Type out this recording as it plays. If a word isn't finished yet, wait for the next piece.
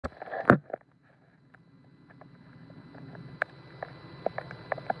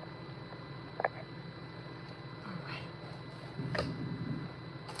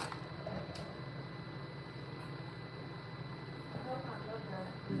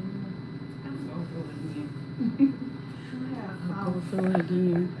I'll go through it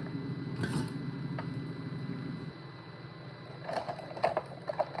again.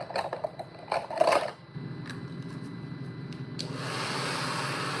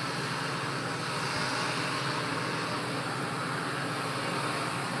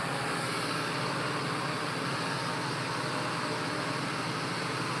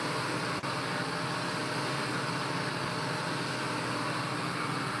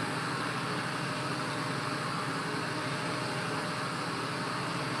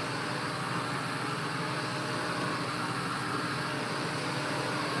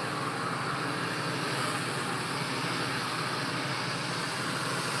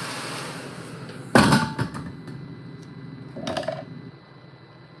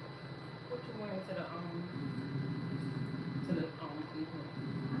 What you wearing to the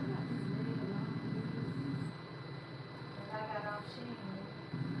I got off Shein.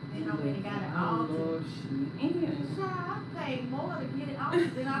 Then I went and got it all. Lord, Shein. Child, I paid more to get it off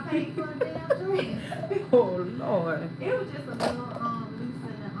than I paid for the damn dress. Oh Lord. It was just a little loose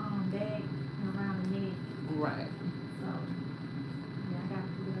in the bag around the neck. Right. So yeah, I gotta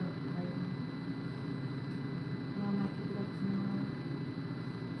pick it up later. I might pick it up tomorrow.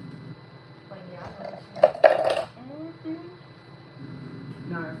 But yeah, I know she.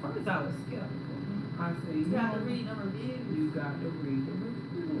 Now at first I was skeptical. I said, You got to read the reviews. You got to read the reviews.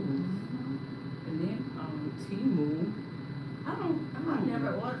 And then Temu. I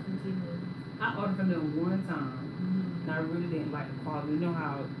never ordered from Temu. I ordered from them one time. And I really didn't like the quality. You know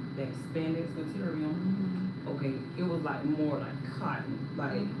how that spandex material? Okay, it was like more like cotton.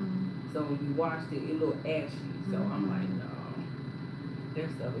 Like so when you washed it, it looked ashy. So I'm like, no. Their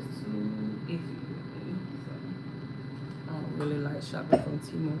stuff is too iffy with me. So I don't really like shopping from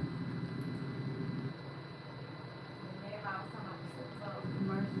Temu.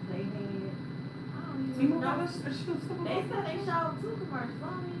 Commercials they had. I don't even Temu know. got a shoe Super They Bowl? said they showed 2 commercials. I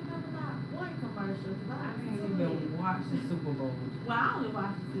don't even remember not one commercial. I didn't even watch the Super Bowl. Well, I only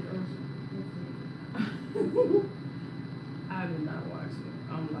watched the Ocean. I did not watch it.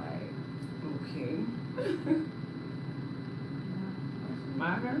 I'm like, okay. I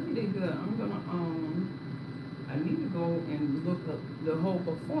heard he did good. I'm gonna I need to go and look up the whole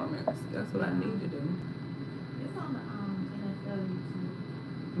performance. That's what I need to do. It's on the NFL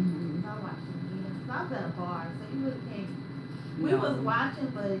YouTube. I watched it again. I was at a bar, so you really can't. We was watching,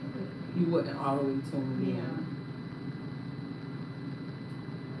 but you wasn't all the way tuned in. yeah.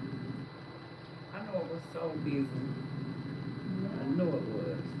 I know it was so busy. I know it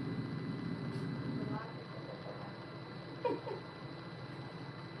was.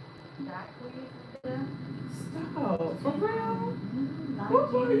 Stop. For real?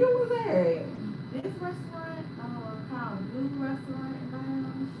 What part of you was that? This restaurant called Blue Restaurant and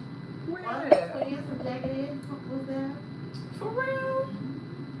Lounge. Where One of at? the twins from Jagged Edge was there. For real?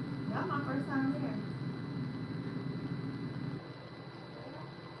 That was my first time there.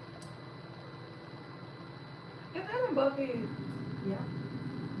 Is that in Buckhead? Yeah.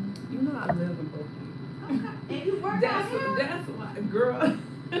 You know I live in Buckhead. Okay. And you worked out here? That's why, girl.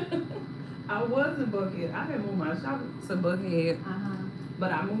 I was in Buckhead. I had moved my shop to Buckhead,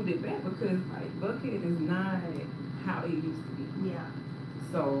 but I moved it back because like Buckhead is not how it used to be. Yeah.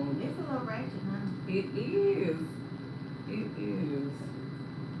 So It's a little ratchet now. it is. It is.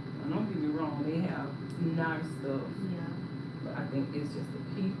 And don't get me wrong, they have nice stuff, Yeah. but I think it's just the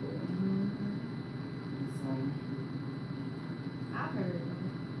people. So I've heard of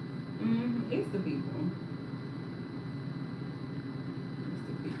them. it's the people. It's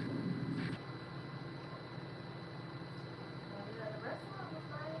the people. The restaurant was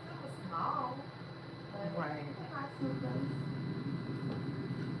nice. It was small. But Right. it was a nice little place.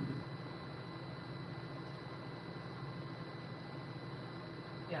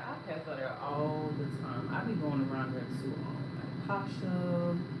 Yeah, I pass out there all the time. I be going around there too, like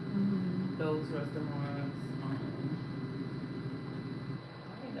Pasha, those restaurants.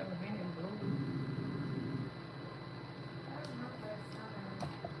 I ain't never been in Blue. I remember that summer.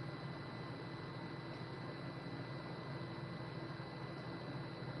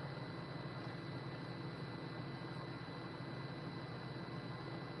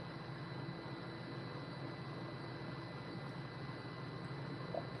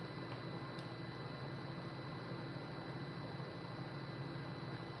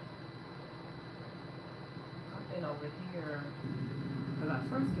 I've been over here, because I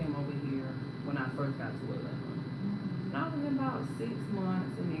first came over here when I first got to Atlanta. And I was in about 6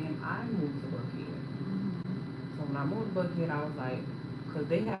 months, and then I moved to Buckhead. So when I moved to Buckhead, I was like, because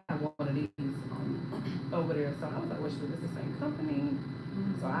they have one of these over there, so I was like, well, shoot, it's the same company.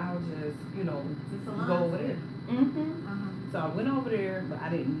 So I'll just just, you know, The salon? go over there. Uh-huh. So I went over there, but I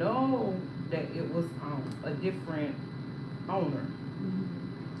didn't know that it was a different owner.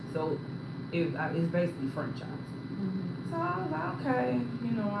 So it's basically franchise. So I was like, okay,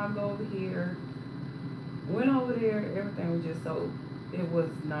 you know, I'll go over here. Went over there, everything was just so, it was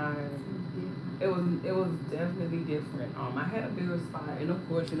not, it was definitely different. I had a bigger spot, and of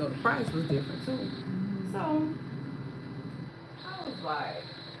course, you know, the price was different too. So I was like,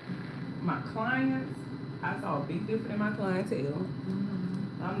 my clients, I saw a big difference in my clientele.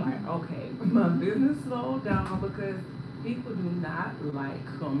 I'm like, okay, my business slowed down because people do not like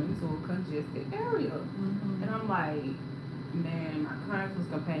coming to a congested area. And I'm like, man, my clients was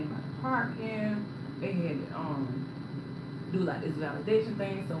complaining about the parking. They had do like this validation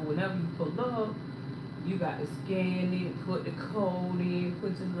thing, so whenever you pull up, you got to scan it, put the code in,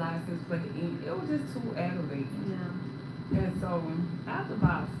 put your license plate in. It was just too aggravating. And so after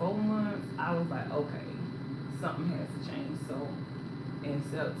about 4 months, I was like, okay, something has to change. So in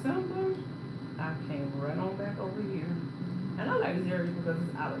September, I came right on back over here. And I like this area because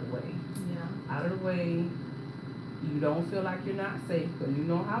it's out of the way. Out of the way. You don't feel like you're not safe because you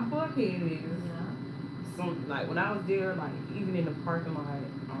know how Buckhead is. Some, like when I was there, like even in the parking lot,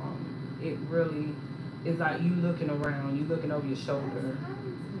 it really is like you looking around, you looking over your shoulder.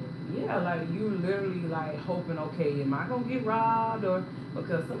 Yeah, like you literally like hoping, okay, am I gonna get robbed or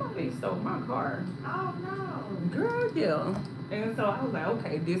because somebody stole my car? Oh no, girl, yeah. And so I was like,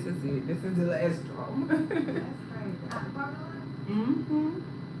 okay, this is it. This is the last straw. That's crazy. Out the parking lot?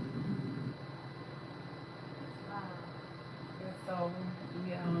 And so,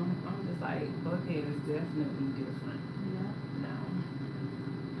 yeah, I'm just like, Buckhead is definitely different now.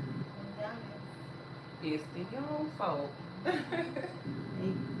 It's the young folk. They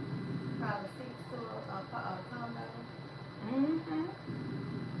probably six to a condo.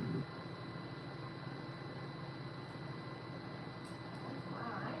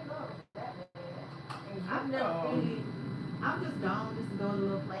 Wow, I ain't know it was that bad. I've never really, I'm just gone just to go to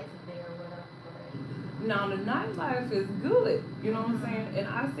little places there or whatever. Now the nightlife is good, you know what I'm saying? And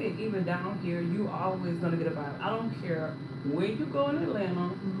I said even down here, you always gonna get a vibe. I don't care where you go in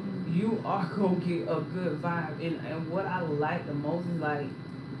Atlanta, you are gonna get a good vibe. And what I like the most is like,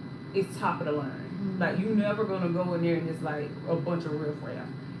 it's top of the line. Like you never gonna go in there and it's like a bunch of riffraff.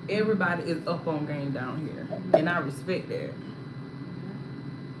 Everybody is up on game down here, and I respect that.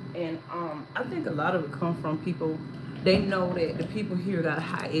 And I think a lot of it comes from people. They know that the people here got a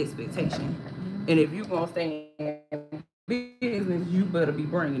high expectation. And if you're going to stay in business, you better be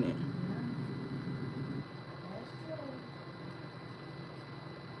bringing it.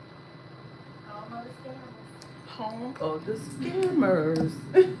 Home of the scammers.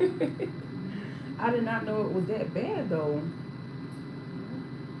 I did not know it was that bad, though.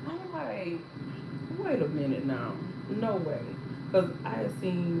 I'm like, wait a minute now. No way. Because I had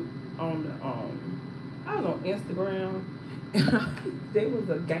seen on the, I was on Instagram, and there was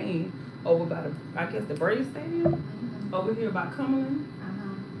a game over by the, I guess the Braves Stadium over here by Cumberland.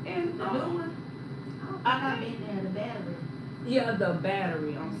 And the new one? I've been there, the Battery. Yeah, the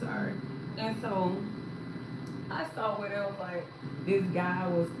Battery, I'm sorry. And so I saw where there was like this guy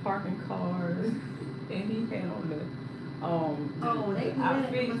was parking cars and he had on they do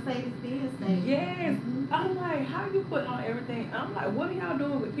that in Mercedes-Benz thing. Yes. I'm like, how you put on everything? I'm like, what are y'all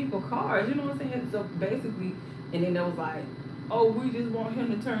doing with people's cars? You know what I'm saying? So basically, and then there was like, oh, we just want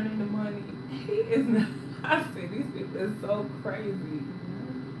him to turn in the money. He is not. I said, these people are so crazy.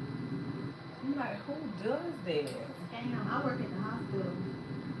 I'm like, who does that? Damn, I work at the hospital.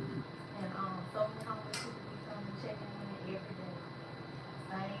 And so many homeless people be coming checking in every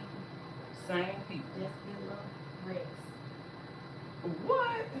day. Same people. Just get a little wrecks.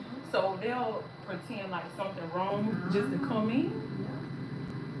 What? So they'll pretend like something wrong just to come in?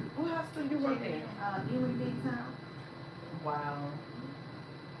 Yeah. What hospital you work at? Erie Big Town. Wow.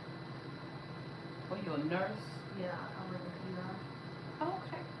 Oh, you're a nurse? Yeah, I work at ER.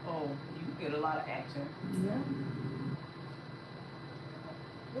 Okay. Oh, you get a lot of action. Yeah.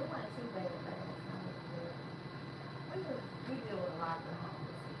 We went too bad last night. We deal with a lot of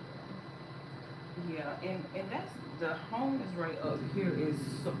homeless. Yeah, and that's the homeless rate up here is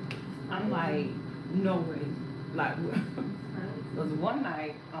so, I'm like, no way. Like, because one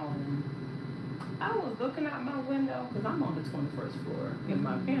night, I was looking out my window because I'm on the 21st floor in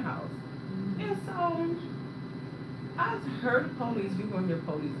my penthouse. And so I heard the police. You're going to hear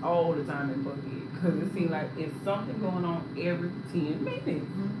police all the time in Buckhead because it seems like it's something going on every 10 minutes.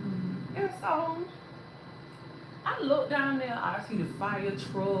 And so I look down there, I see the fire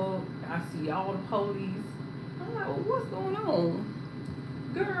truck, I see all the police. I'm like, well, what's going on?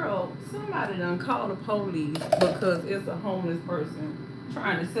 Girl, somebody done called the police because it's a homeless person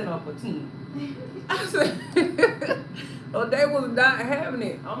trying to set up a tent. I said, oh, they was not having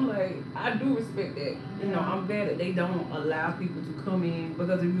it. I'm like, I do respect that. You know, I'm glad that they don't allow people to come in,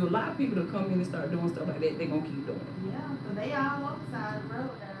 because if you allow people to come in and start doing stuff like that, they're going to keep doing it. Yeah, because they all on the side of the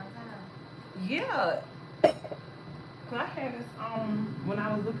road downtown. Yeah. Cause I had this, when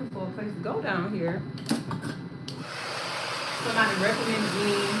I was looking for a place to go down here, somebody recommended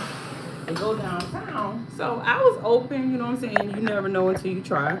me to go downtown. So I was open, you know what I'm saying? You never know until you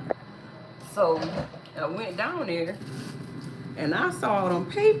try. So I went down there and I saw it on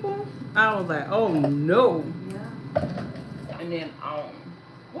people. I was like, oh no. Yeah. And then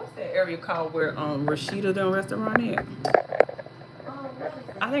what's that area called where Rashida done restaurant at? Oh, what is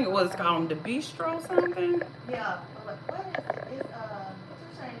it? I think it was called the Bistro or something. Yeah. What is it? It's 2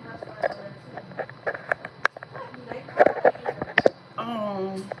 Chainz restaurant over there too. What do they call it?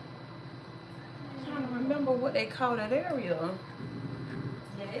 I'm trying to remember what they call that area.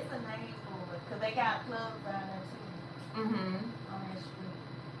 Yeah, it's a name for it, because they got clubs down there too. Mm-hmm. On that street.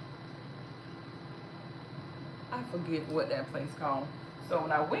 I forget what that place called. So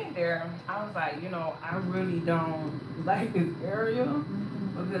when I went there, I was like, you know, I really don't like this area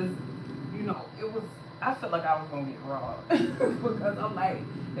because, you know, I felt like I was gonna get robbed because I'm like,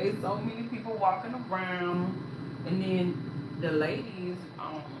 there's so many people walking around, and then the ladies,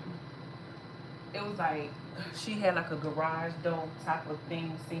 it was like she had like a garage door type of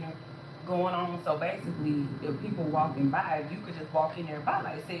thing, seen her going on. So basically, if people walking by, you could just walk in there and buy.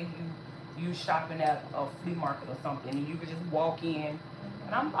 Like, say if you shopping at a flea market or something, and you could just walk in.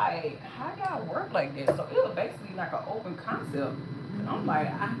 And I'm like, how y'all work like that? So it was basically like an open concept. And I'm like,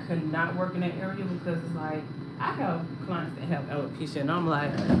 I could not work in that area because it's like, I have clients that have alopecia, and I'm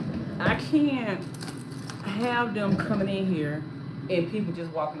like, I can't have them coming in here and people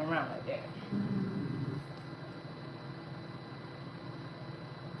just walking around like that.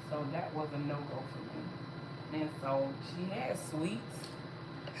 So that was a no-go for me. And so she had sweets,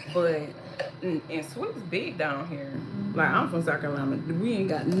 but and sweets big down here. Like, I'm from South Carolina, we ain't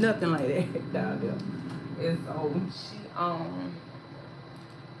got nothing like that down there. And so she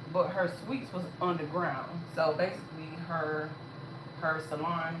but her sweets was underground. So basically her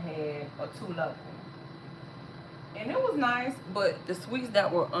salon had a 2-level. And it was nice, but the suites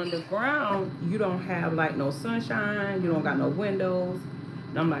that were underground, you don't have like no sunshine, you don't got no windows.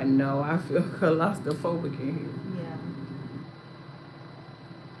 And I'm like, no, I feel claustrophobic in here. Yeah.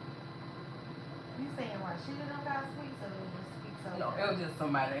 You saying why she don't got sweets, or it was just sweets over No, there? it was just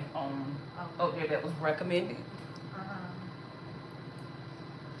somebody up there that was recommended.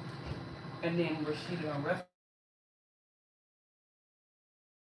 And then Rashida and rest.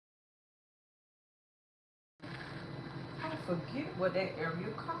 I forget what that area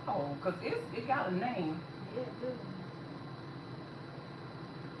called, cause it got a name. Yeah, it do.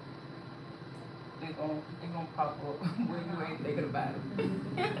 It gonna pop up when you ain't thinking about it.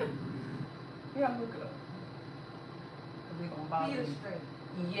 Yeah, look it up. Cause it gonna bother Peter you. Street.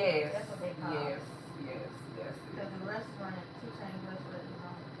 Yes. That's what they call it. Yes, that's it. Because the restaurant, 2 Chainz restaurant, is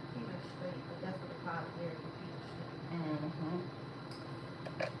on Peter Street, but that's what they call it there, Peter Street.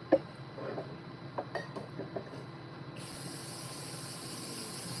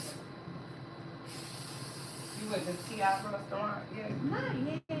 You went to T.I. restaurant? Yeah. Not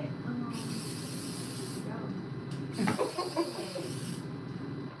yet.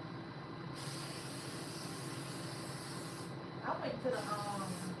 I went to the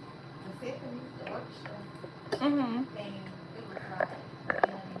Tiffany's, the orchestra. And it was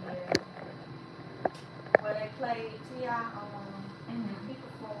like, where they played T.I. on the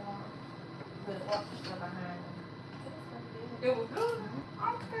perform with the orchestra behind them. It was good.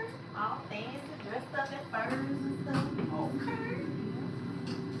 Okay. All fancy, dressed up in furs and stuff. Okay.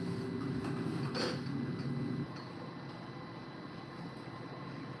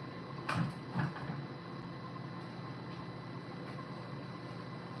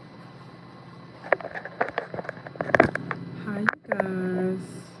 Hi you guys,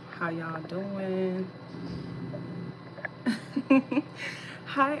 how y'all doing?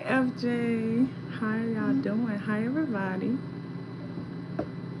 Hi FJ, how y'all doing? Hi everybody.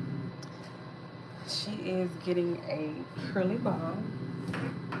 She is getting a curly bob,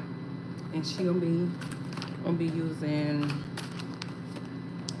 and she gonna be using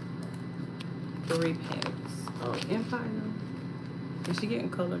 3 packs of Empire, and she getting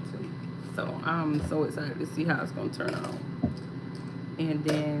color too. So I'm so excited to see how it's gonna turn out. And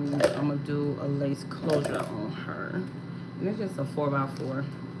then I'm gonna do a lace closure on her, and it's just a 4x4.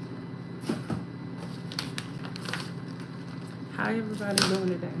 How everybody doing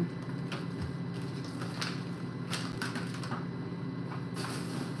today?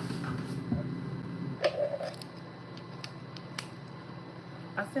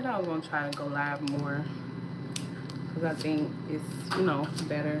 said I was gonna try to go live more because I think it's, you know,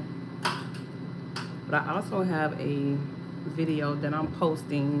 better. But I also have a video that I'm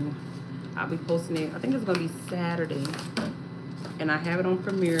posting. I'll be posting it, I think it's gonna be Saturday. And I have it on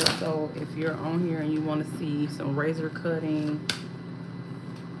Premiere, so if you're on here and you want to see some razor cutting,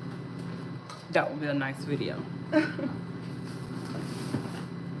 that would be a nice video.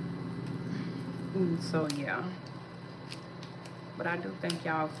 So yeah. But I do thank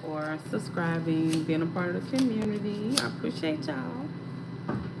y'all for subscribing, being a part of the community. I appreciate y'all.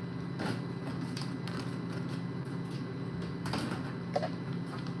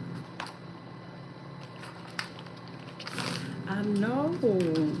 I know.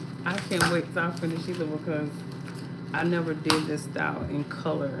 I can't wait till I finish either because I never did this style in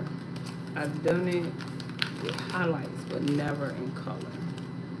color. I've done it with highlights, but never in color.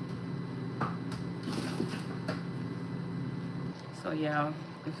 So yeah,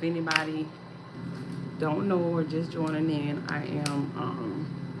 if anybody don't know or just joining in, I am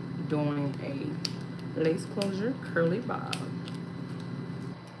doing a lace closure curly bob.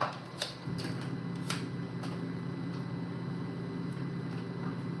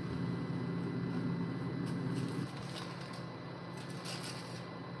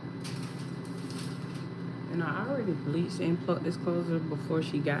 And I already bleached and plucked this closure before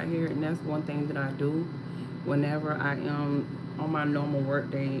she got here, and that's one thing that I do whenever I am on my normal work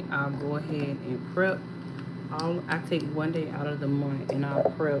day. I'll go ahead and prep I take one day out of the month and I'll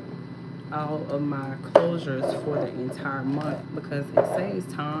prep all of my closures for the entire month because it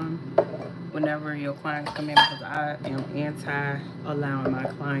saves time whenever your clients come in, because I am anti allowing my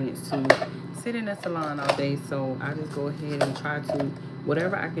clients to sit in the salon all day. So I just go ahead and try to,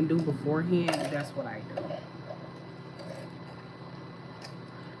 whatever I can do beforehand, that's what I do.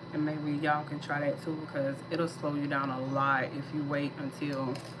 And maybe y'all can try that too, because it'll slow you down a lot if you wait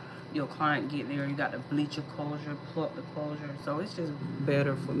until your client get there. You got to bleach your closure, pluck the closure. So it's just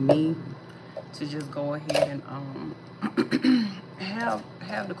better for me to just go ahead and have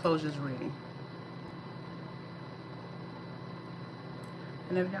the closures ready.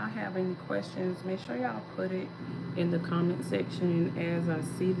 And if y'all have any questions, make sure y'all put it in the comment section. As I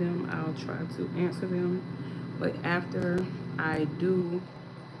see them, I'll try to answer them. But after I do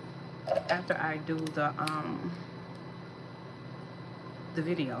the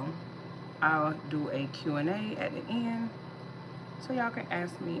video, I'll do a Q&A at the end, so y'all can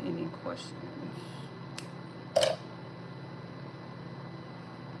ask me any questions.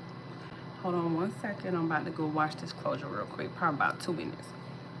 Hold on one second, I'm about to go wash this closure real quick, probably about 2 minutes.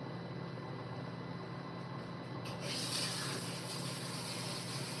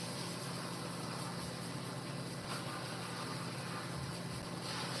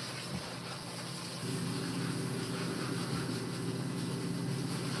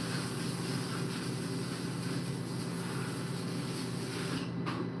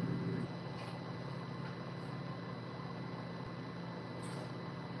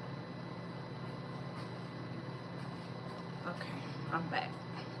 I'm back.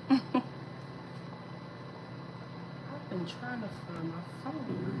 I've been trying to find my phone.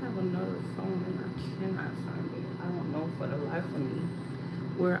 I have another phone and I cannot find it. I don't know for the life of me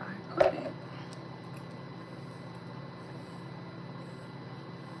where I put it.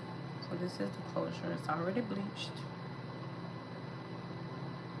 So this is the closure. It's already bleached.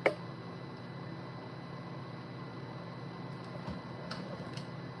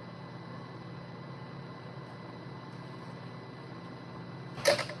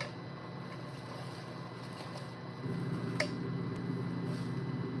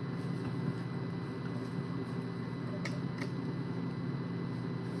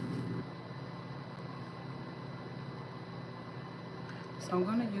 So I'm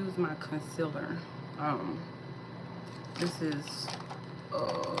gonna use my concealer. This is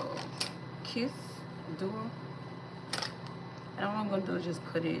Kiss Duo. And all I'm gonna do is just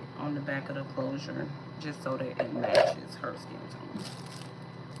put it on the back of the closure, just so that it matches her skin tone.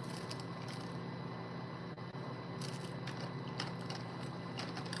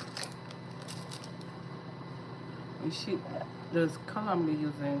 And the color I'm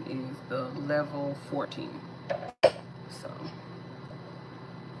using is the level 14. So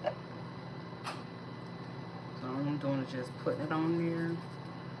all I'm doing is just putting it on there.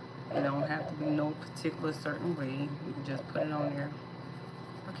 It don't have to be no particular certain way. You can just put it on there.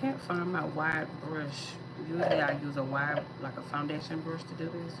 I can't find my wide brush. Usually I use a wide, like a foundation brush to do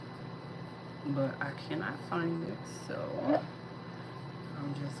this, but I cannot find it, so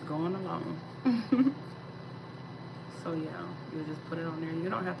I'm just going along. So yeah, you just put it on there. You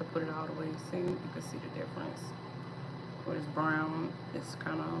don't have to put it all the way. See, you can see the difference. But it's brown. It's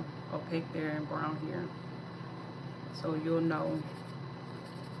kind of opaque there and brown here. So you'll know.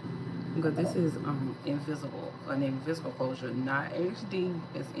 Because this is invisible, an invisible closure, not HD,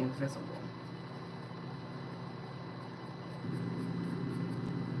 it's invisible.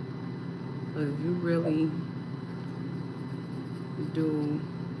 But if you really do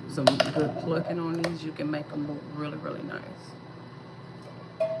some good plucking on these, you can make them look really, really nice.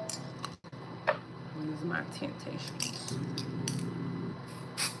 These are my temptations.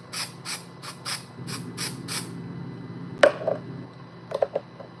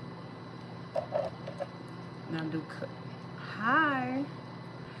 Now do cut. Hi,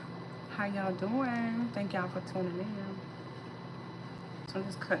 how y'all doing? Thank y'all for tuning in. So I'm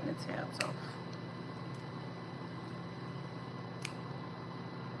just cutting the tabs off.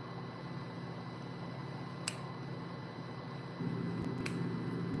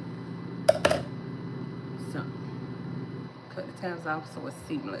 So cut the tabs off so it's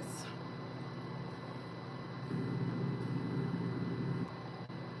seamless.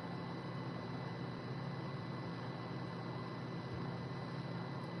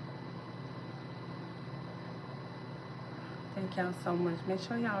 Thank y'all so much. Make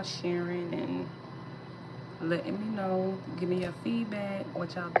sure y'all sharing and letting me know. Give me your feedback,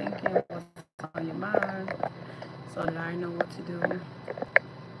 what y'all thinking, what's on your mind, so that I know what to do.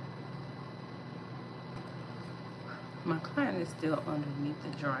 My client is still underneath the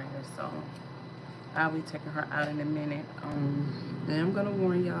dryer, so I'll be taking her out in a minute. And I'm gonna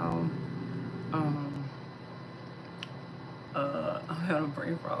warn y'all, I'm having a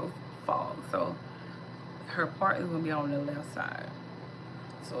brain fog, so her part is gonna be on the left side,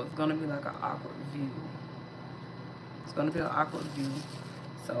 so it's gonna be like an awkward view. It's gonna be an awkward view,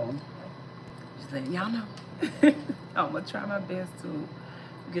 so just letting y'all know. I'm gonna try my best to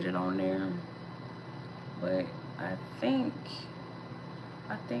get it on there, but I think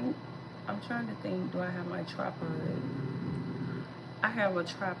I'm trying to think. Do I have my tripod? I have a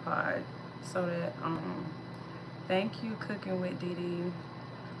tripod, so that thank you, Cooking with Didi.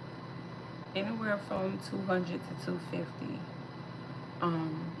 Anywhere from 200 to 250.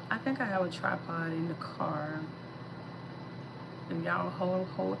 I think I have a tripod in the car. If y'all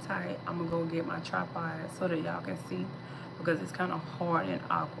hold tight, I'm gonna go get my tripod so that y'all can see, because it's kind of hard and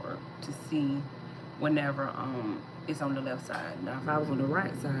awkward to see whenever it's on the left side. Now if I was on the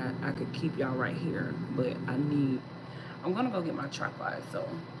right side, I could keep y'all right here, but I'm gonna go get my tripod, so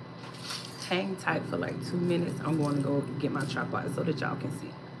hang tight for like 2 minutes. I'm going to go get my tripod so that y'all can see.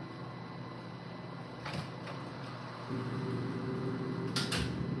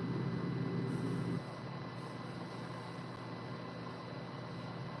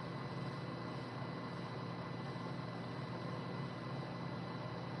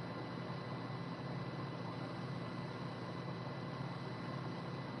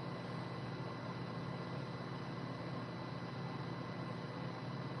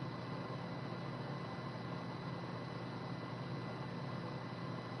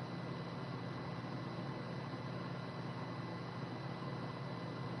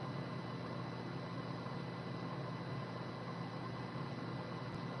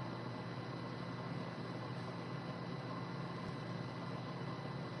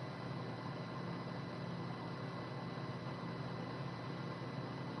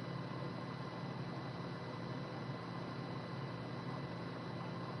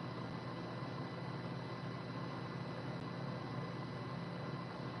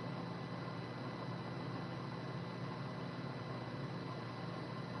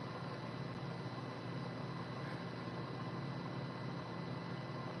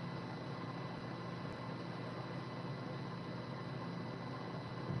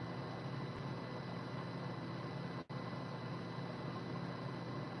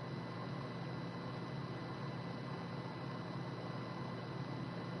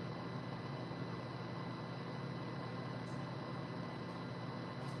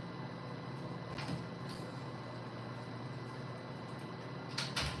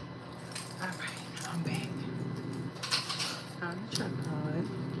 I'm back. I'm the tripod.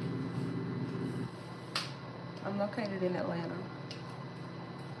 I'm located in Atlanta.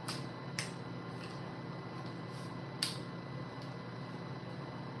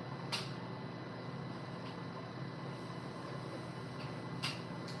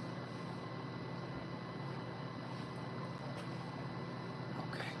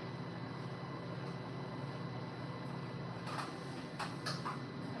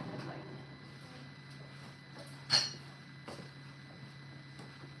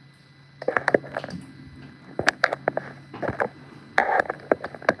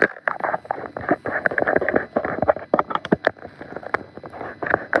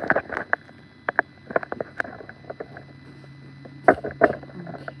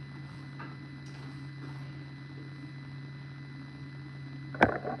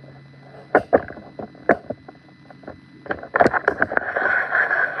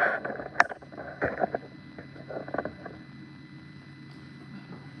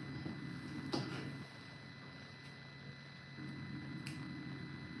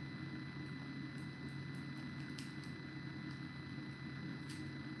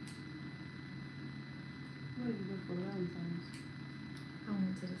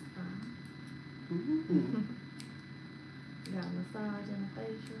 Mm-hmm. Got a massage and a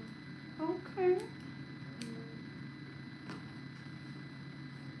facial. Okay.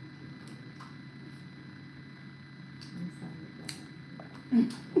 I'm sorry about that.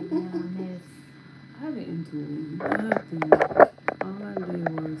 Yeah, miss. I didn't do nothing. All I did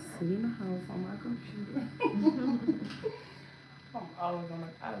was sit in the house on my computer. I'm always on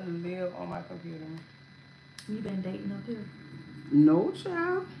I live on my computer. You been dating up here? No,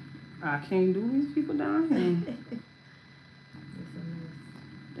 child. I can't do these people down here. It's a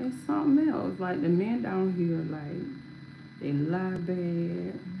mess. They something else. Like the men down here, like they lie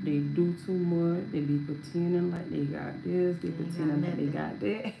bad. They do too much. They be pretending like they got this. They pretending like they got that.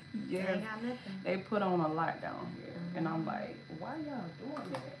 They Yes. ain't got nothing. They put on a lot down here, and I'm like, why y'all doing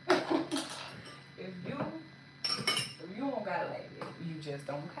that? if you don't got it like that, you just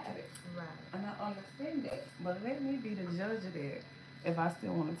don't have it. Right. And I understand that, but let me be the judge of that. If I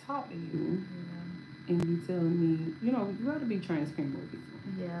still want to talk to you, and you telling me, you gotta be transparent with people.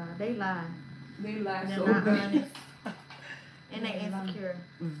 Yeah, they lie. They lie They're so not bad. honest. And they insecure.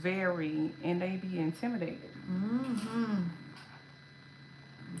 Very, and they be intimidated. Mm-hmm.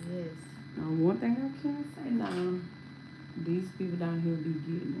 Yes. Now, one thing I can say now, these people down here be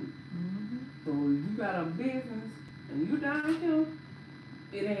getting it. Mm-hmm. So if you got a business and you down here,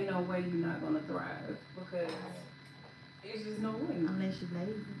 it ain't no way you're not gonna thrive because it's just no way. Unless you're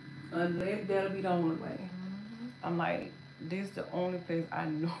lazy. Unless that'll be the only way. Mm-hmm. I'm like, this the only place I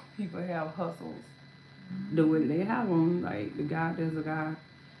know people have hustles. The way they have them, like there's a guy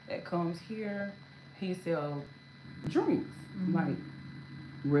that comes here, he sells drinks, like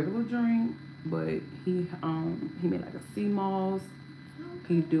regular drink, but he made like a sea moss.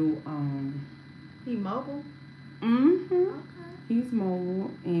 Okay. He do He mobile? Okay. Okay. He's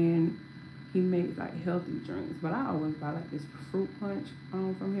mobile and he makes like healthy drinks. But I always buy like this fruit punch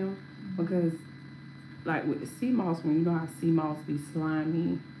from him because like with the sea moss, when you know how sea moss be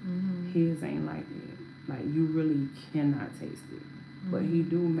slimy, his ain't like that. Like you really cannot taste it. But he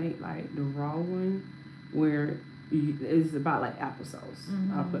do make like the raw one where it's about like applesauce.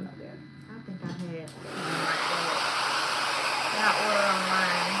 I'll put it like that. I think I had that order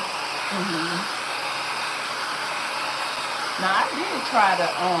online. Now I did try the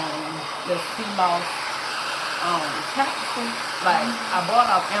sea moss capsule. Like I bought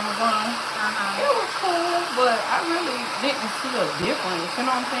off Amazon. It was cool, but I really didn't see a difference. You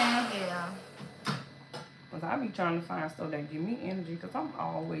know what I'm saying? Yeah. Cause I be trying to find stuff that give me energy. Cause I'm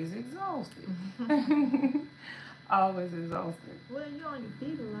always exhausted. Always exhausted. Well, you on your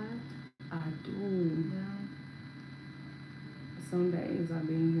feet a lot. I do. Yeah. Some days I've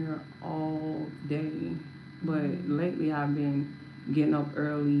been here all day, but lately I've been getting up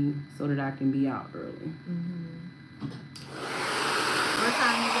early so that I can be out early. What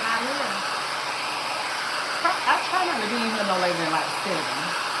time you get out of here? I try not to be in here no later than like 7.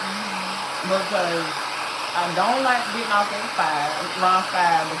 Because I don't like getting off at 5, around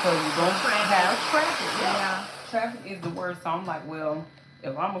 5, because you're going to have traffic. Yeah. Traffic is the worst, so I'm like, well,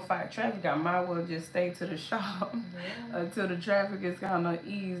 if I'm going to fight traffic, I might as well just stay to the shop until the traffic is kind of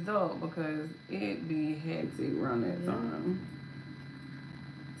eased up, because it be hectic around that time.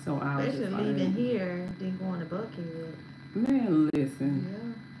 So I was especially just leaving here, then going to Buckhead. Man, listen.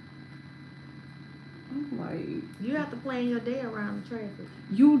 Yeah. I'm like, you have to plan your day around the traffic.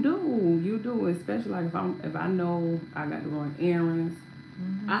 You do, especially like if I know I got to run errands.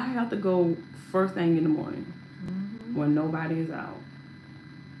 I have to go first thing in the morning when nobody is out.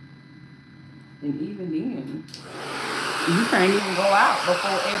 And even then, you can't even go out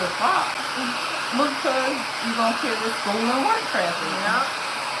before 8 o'clock because you're gonna kill the school and work traffic. Yep.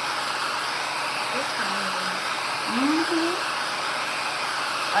 It's crazy.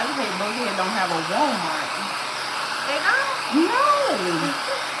 I just hate Buckhead don't have a Walmart. They don't? No.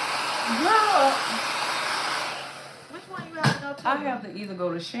 Girl. Which one you have to go to? I have to either go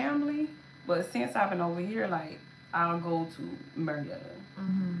to Chamblee, but since I've been over here, like, I'll go to Marietta.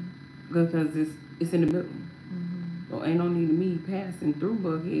 Because it's in the middle. So ain't no need of me passing through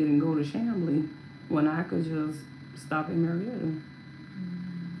Buckhead and go to Chamblee when I could just stop in Marietta.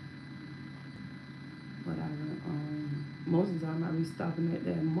 But I most of the time I be stopping at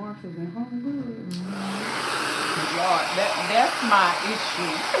that Marshalls and Home Goods. Lord, that's my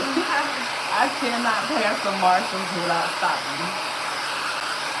issue. I cannot pass the Marshalls without stopping.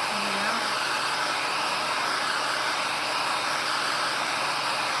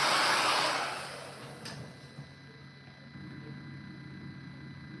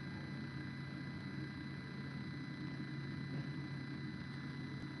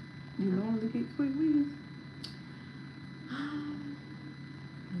 You normally get quick wins?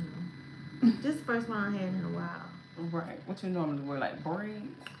 This is the first one I had in a while. Right. What you normally wear, like braids?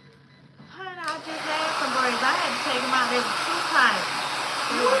 Honey, I just had some braids. I had to take them out. They were too tight.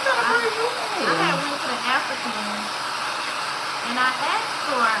 What kind of braids you had? I had went to the African, and I asked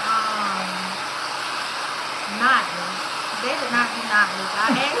for knotless. They did not do knotless. I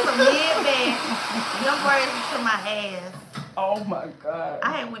asked for mid-back. Them braids to my ass. Oh my God.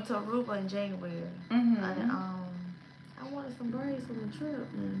 I had went to Aruba in January. Mm-hmm. And, I wanted some braids from the trip.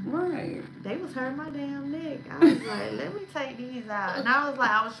 And right. they was hurting my damn neck. I was like, let me take these out. And I was like,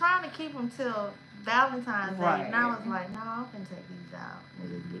 I was trying to keep them till Valentine's Day. Right. And I was like, no, I'm going to take these out and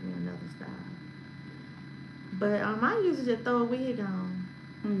just get me another style. But I usually just throw a wig on.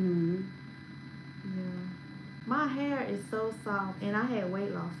 Mm-hmm. Yeah. My hair is so soft, and I had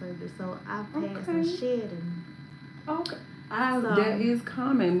weight loss surgery, so I've had some shedding. Okay. That is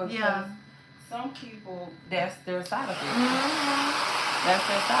common because some people, that's their side effect. Mm-hmm. That's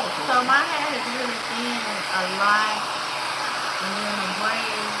their side effect. So my hair is really thin a lot, and then the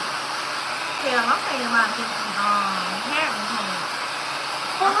braids. Hell, I'm thinking about getting some hair implants.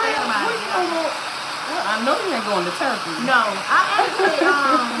 I'm thinking about it. Well, I know you ain't going to Turkey. No, I actually,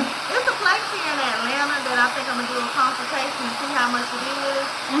 it's a place here in Atlanta that I think I'm going to do a consultation and see how much it is.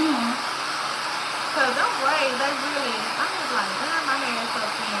 Mm-hmm. Because them braids, they really, I was like, damn, my hair is so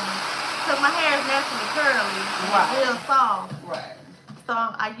thin. Because my hair is naturally curly. Right. It's real soft. Right. So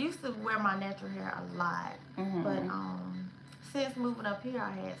I used to wear my natural hair a lot. Mm-hmm. But since moving up here,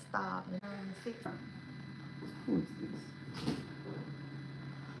 I had stopped. Who is this?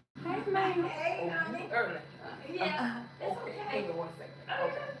 Hey, man. Hey, honey. Early. Yeah, it's okay. Give me 1 second.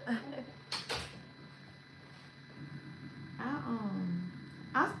 Okay.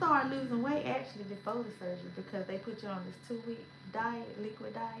 I started losing weight actually before the surgery because they put you on this 2-week diet,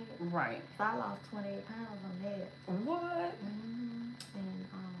 liquid diet. Right. So I lost 28 pounds on that. What? Mm-hmm. And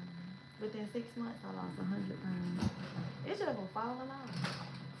within 6 months, I lost 100 pounds. It's just been falling off.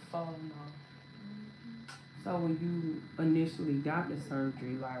 Falling off. Mm-hmm. So when you initially got the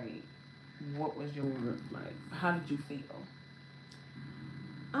surgery, like, what was your, like, how did you feel?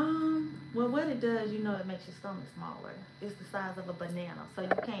 Well, what it does, it makes your stomach smaller. It's the size of a banana, so you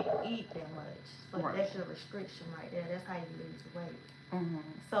can't eat that much. So right. That's your restriction right there. That's how you lose weight. Mm-hmm.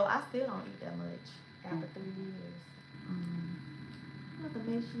 So I still don't eat that much after 3 years. You have to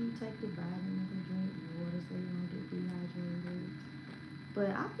make sure you take your vitamins and drink water so you don't get dehydrated.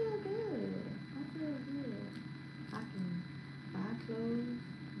 But I feel good. I can buy clothes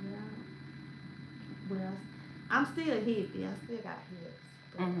without. Well, I'm still a hippie. I still got hips.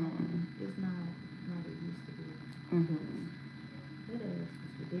 But it's not what it used to be. Mm-hmm. That ass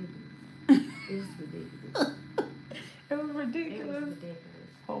is ridiculous. It's ridiculous. It was ridiculous. It was ridiculous.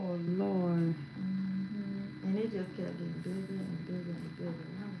 Oh, Lord. Mm-hmm. And it just kept getting bigger and bigger and bigger.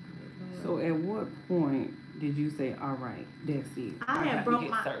 And I was like, so at what point did you say, all right, that's it? I had broke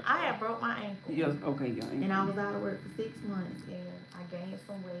my ankle. Yes, okay, your ankle. And I was out of work for 6 months, and I gained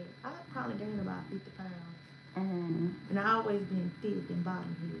some weight. I probably gained about 50 pounds. Mm-hmm. And I always been thick and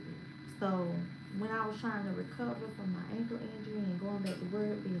bottom heavy. So when I was trying to recover from my ankle injury and going back to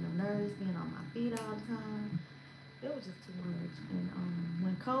work, being a nurse, being on my feet all the time, it was just too much. And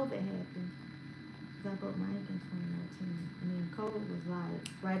when COVID happened, because I broke my ankle in 2019, and then COVID was like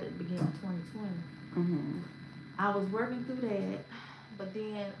right at the beginning of 2020. Mm-hmm. I was working through that, but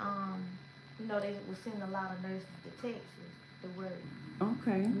then they were sending a lot of nurses to Texas to work.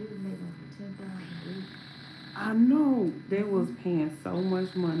 Okay. We was making $10,000 a week. I know they was paying so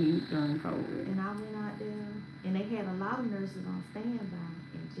much money during COVID. And I went out there, and they had a lot of nurses on standby,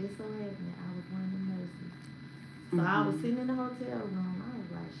 and just so happened I was one of the nurses. So I was sitting in the hotel room. I was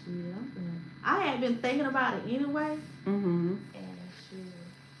like, shit, I had been thinking about it anyway. Mm-hmm. And shit,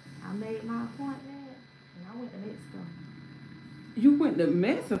 I made my appointment, and I went to Mexico. You went to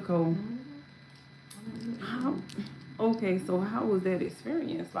Mexico? Mm-hmm. How? Okay, so how was that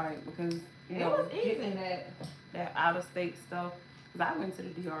experience like? Because it was easy. Getting that out of state stuff. Cause I went to the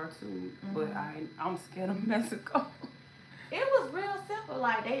DR too, but I'm scared of Mexico. It was real simple.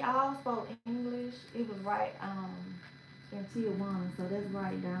 Like they all spoke English. It was right in Tijuana, so that's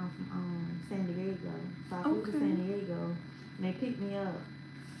right down from San Diego. So I flew to San Diego, and they picked me up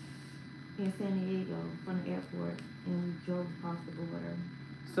in San Diego from the airport, and we drove across the border.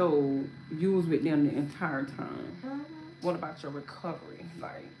 So you was with them the entire time. Mm-hmm. What about your recovery?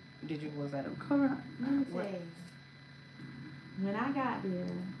 Like, was that a recovery? Let me tell you. When I got there,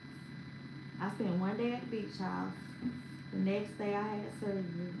 I spent one day at the beach house. The next day I had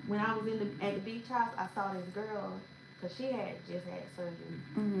surgery. When I was at the beach house, I saw this girl, because she had just had surgery.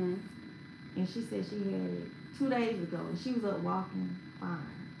 Mm-hmm. And she said she had it 2 days ago, and she was up walking fine.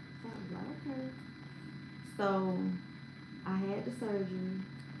 So I was like, So I had the surgery.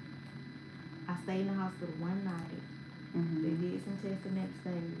 I stayed in the hospital one night. They did some tests the next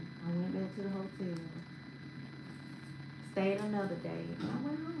day. I went back to the hotel. Stayed another day. And I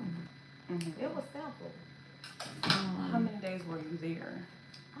went home. It was simple. How many days were you there?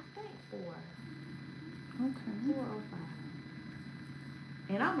 I think 4. Okay. 4 or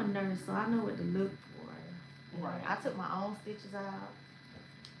 5. And I'm a nurse, so I know what to look for. Right. I took my own stitches out.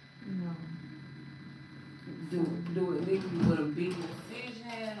 You know. Do it leave you with a big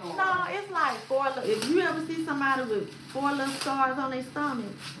incision or? No, it's like 4. If you ever see somebody with 4 little scars on their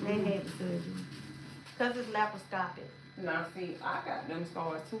stomach, they had the surgery. Because it's laparoscopic. Now see, I got them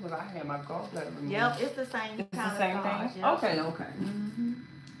scars too because I had my gallbladder removed. Yep, it's the same It's kind the of same scars. thing? Yep. Okay.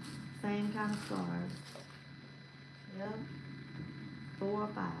 Same kind of scars. Yep. 4 or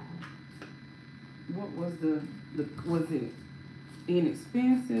 5. What was was it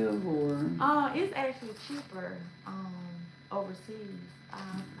inexpensive or? It's actually cheaper overseas.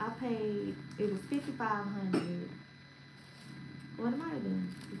 I paid, it was $5,500. Well, it might have been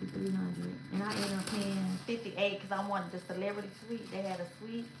 $5,300, and I ended up paying $58 because I wanted the celebrity suite. They had a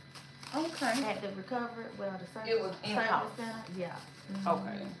suite Okay. at the recovery, well, the service, It was in-house. service center. Yeah.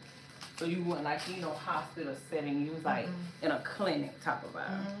 Okay. So you weren't like, hospital setting. You was like in a clinic type of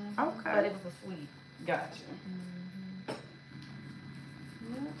vibe. Okay. But it was a suite. Gotcha.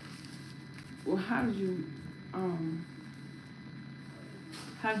 Yeah. Well, how did you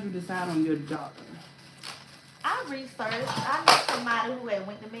decide on your doctor? I researched. I knew somebody who had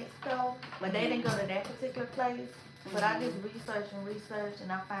went to Mexico, but they didn't go to that particular place. But I just researched,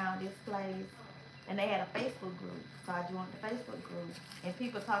 and I found this place. And they had a Facebook group, so I joined the Facebook group. And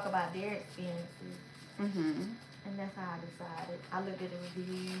people talk about their experiences. And that's how I decided. I looked at the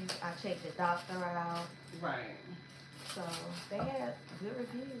reviews. I checked the doctor out. Right. So they had good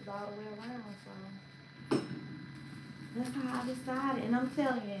reviews all the way around. So that's how I decided. And I'm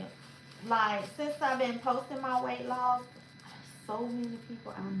telling you, like, since I've been posting my weight loss, so many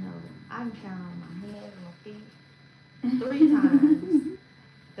people I know. I can count on my hands and my feet 3 times.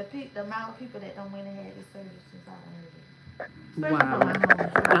 The amount of people that don't went and had this surgery since I heard it. Wow.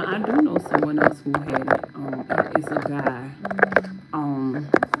 Now, I do know someone else who had it. It's a guy. My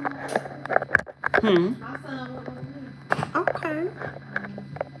son was with me. Okay.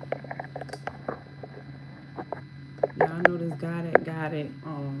 Yeah, I know this guy that got it.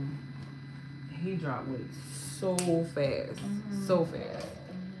 He dropped weight so fast. So fast.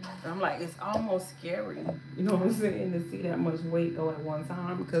 And I'm like, it's almost scary, you know what I'm saying, to see that much weight go at one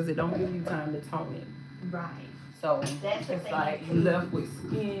time because it don't give you time to tone it. Right. So That's the it's thing. like you left with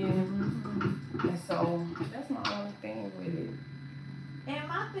skin, and so that's my only thing with it. And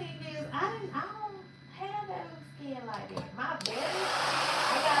my thing is, I don't have that little skin like that. My belly,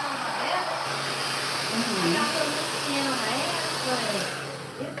 I got on my belly. I got a little skin on my ass, but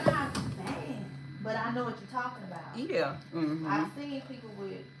it's not bad. But I know what you're talking about. Yeah. I've seen people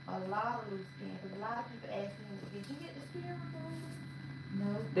with a lot of loose skin, because a lot of people ask me, did you get the skin removed? No.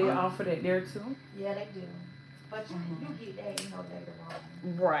 They offer that there too? Yeah, they do. But you get that, later on.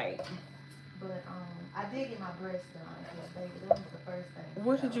 Right. But I did get my breast done, because baby, that was the first thing.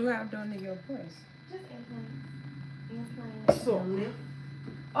 What did you have done to your breast? Just implants. So- and lift.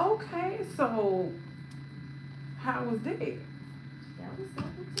 Okay, so how was that? That was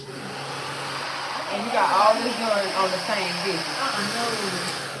simple too. And you got all this done on the same visit? No.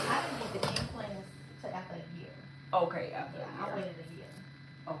 I didn't get the implants till after a year. Okay, after Yeah, I waited a year.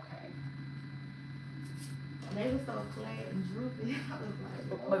 Okay. And they were so flat and droopy. I was like,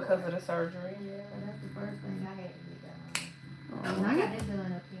 oh. Because of the surgery? Yeah, that's the first thing I had to get done. And I got that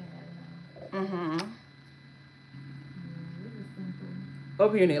done up here in Atlanta. It was simple.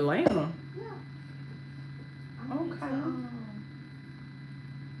 Up here in Atlanta? Yeah. Okay.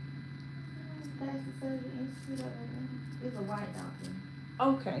 Plastic Surgery Institute of Atlanta. It's a white doctor.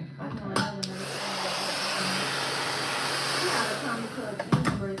 Okay. I know another nurse. She had a tummy tuck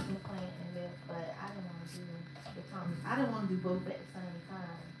and breast implant and this, but I didn't want to do the tummy. I didn't want to do both at the same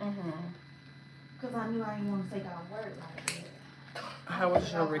time. Because I knew I didn't want to take out work like that. How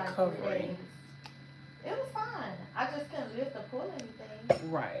was your Like recovery? 3 days. It was fine. I just couldn't lift or pull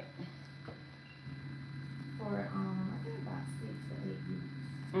anything Right. for I think about 6 to 8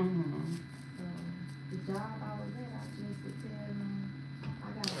 weeks. The job I was at, I just would tell them I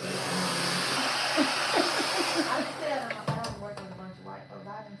got to work. I didn't tell them I was working with a bunch of white folks. I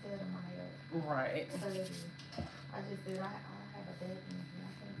didn't tell them I had Right. surgery. I just said I have a back injury. I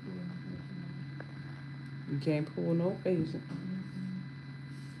can't pull my patient. You can't pull no patient.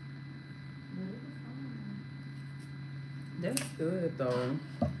 But it was fine. That's good though.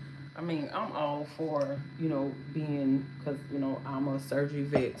 I mean, I'm all for, you know, being, because, you know, I'm a surgery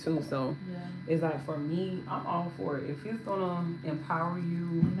vet too. So Yeah. it's like for me, I'm all for it. If it's going to empower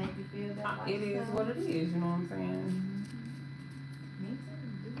you, Make you feel that it is what it is. You know what I'm saying? Me too.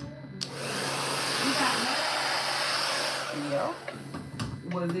 Do whatever. You got Yeah.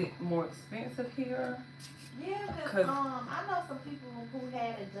 Was it more expensive here? Yeah, because I know some people who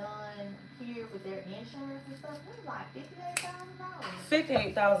had it done here with their insurance and stuff. It was like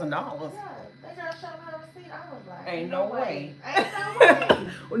 $58,000. $58,000. Yeah, they gotta show me the receipt. I was like, Ain't no way. Ain't no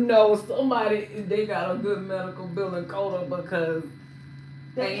way. No, somebody, they got a good medical billing quota because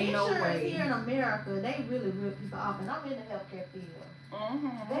the ain't no insurance way. here in America, they really rip people off, and I'm in the healthcare field.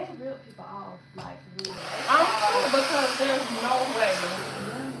 Mm-hmm. They rip people off like real. I'm sure because there's no way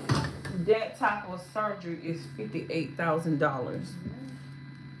that type of surgery is $58,000.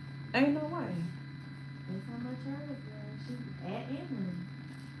 Ain't no way. That's how much her was. She at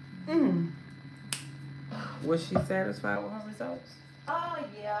Mm. Emily. Was she satisfied with her results? Oh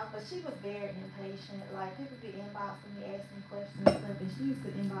yeah, but she was very impatient. Like people be inboxing me, asking me questions and stuff, and she used to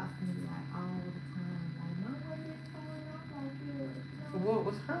inbox me like all the time. Like, no, what is going on? Like, you know. What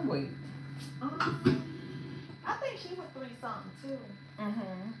was her weight? I think she was 3 something too.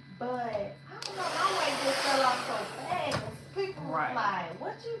 Mm-hmm. But I don't know, my weight just fell off so fast. People was like,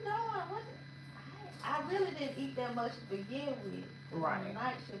 "What you doing? What?" I really didn't eat that much to begin with. Right. I'm a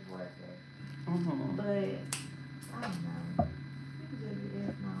night shift worker. Mm-hmm. But I don't know. You just be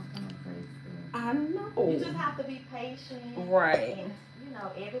asking all kinds of crazy stuff. I know. You just have to be patient. Right. And, you know,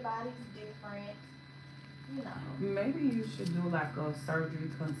 everybody's different. You know. Maybe you should do like a surgery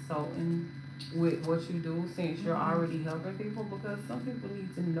consulting with what you do since you're already helping people, because some people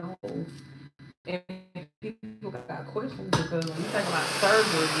need to know. And people got questions because when you think about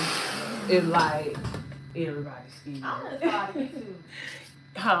surgery, it's like everybody's scared. I'm gonna start a YouTube.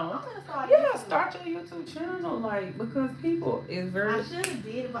 Huh? I'm gonna start YouTube. Start your YouTube channel, like, because people is very. I should have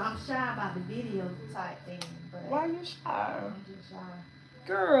did it, but I'm shy about the video type thing. But why you shy? I'm just shy.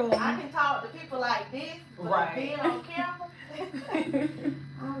 Girl. I can talk to people like this, but being on camera,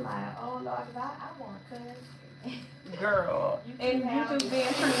 I'm like, oh Lord, I want to cuss. Girl, and you just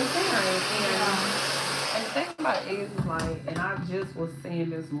being transparent. And the thing about it is like, and I just was saying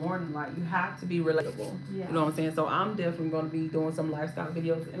this morning, like, you have to be relatable. Yeah. You know what I'm saying? So I'm definitely going to be doing some lifestyle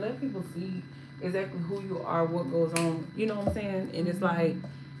videos and let people see exactly who you are, what goes on. You know what I'm saying? And it's like,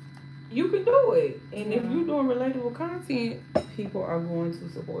 you can do it. And if you're doing relatable content, people are going to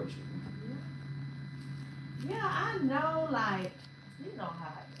support you. Yeah, I know, like, you know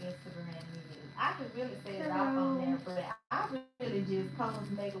how Instagram is. I could really say it off on there, but I really just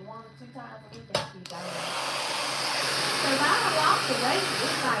post maybe 1 or 2 times a week and keep going. Because I done lost the weight.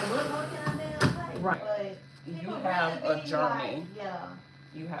 It's like, what more can I damn say? Right. But you have a journey. Like, yeah.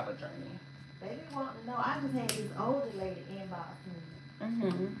 You have a journey. They be wanting to know. I just had this older lady inbox me.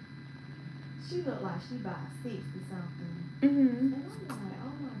 Mm-hmm. She looked like she about 60 something. Mm-hmm. And I'm like,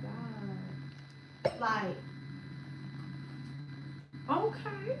 oh my God. Like,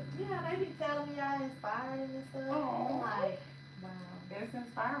 okay. Yeah, they be telling me I inspired and stuff. Oh. I'm like, wow. It's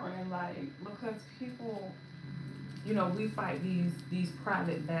inspiring, like, because people, you know, we fight these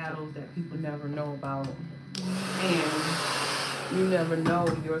private battles that people never know about. And you never know,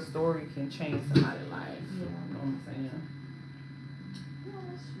 your story can change somebody's life. Yeah. You know what I'm saying? Yeah,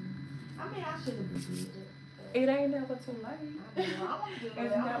 that's true. I mean, I should have been good. It ain't never too late.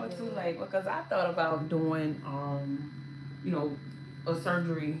 It's never too late, because I thought about doing, you know, a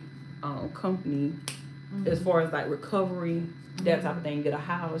surgery company as far as like recovery, that type of thing, get a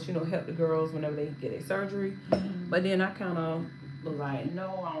house, you know, help the girls whenever they get a surgery. But then I kind of was like,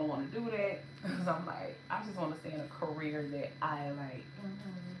 no, I don't want to do that, because I'm like, I just want to stay in a career that I like.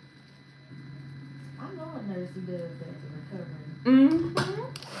 I know a nurse who does that for recovery.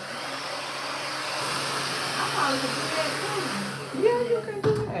 I probably could do that too. Yeah, you can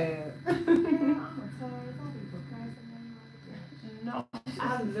do that. No,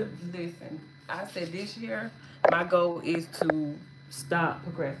 listen. I said this year, my goal is to stop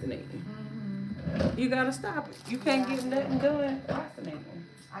procrastinating. You gotta stop it. You can't get nothing done procrastinating.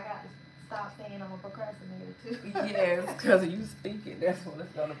 I got to stop saying I'm a procrastinator too. Yes, because you speak it. That's what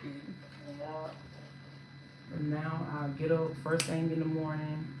it's gonna be. Yeah. Now I'll get up first thing in the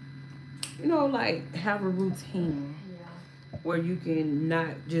morning. You know, like, have a routine. Where you can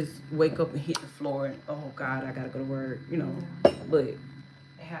not just wake up and hit the floor and, oh God, I gotta go to work, you know, but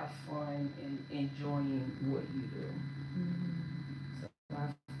have fun and enjoying what you do. So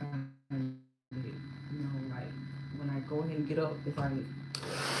I find it, you know, like, when I go ahead and get up, it's like, I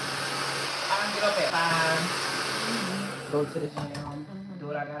get up at 5, go to the gym, do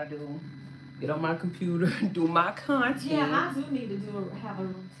what I I gotta do. Get on my computer, do my content. Yeah, I do need to have a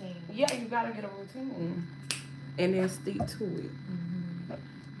routine. Yeah, you gotta get a routine. And then stick to it.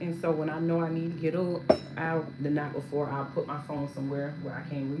 And so when I know I need to get up, the night before, I'll put my phone somewhere where I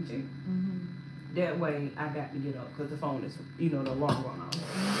can't reach it. That way, I got to get up because the phone is, the alarm going off.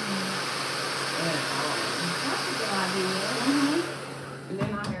 That's a good idea. And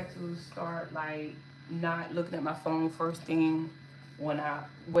then I had to start, like, not looking at my phone first thing when I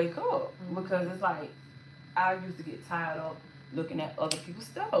wake up. Because it's like, I used to get tired of looking at other people's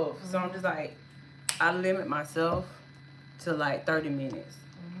stuff. So I'm just like, I limit myself to, like, 30 minutes.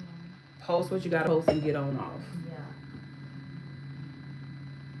 Post what you gotta post and get on off. Yeah.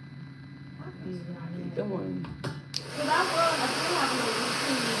 I feel Keep doing. Because I still have a little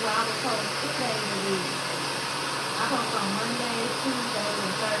routine where I would post 2 days a week. I post on Monday, Tuesday,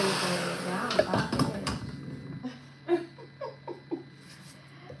 and Thursday. Yeah, I'm like, Lord.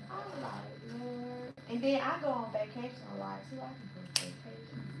 And then I go on vacation a lot too. I can post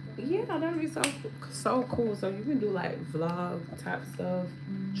vacation. Yeah, that'd be so cool. So you can do like vlog type stuff,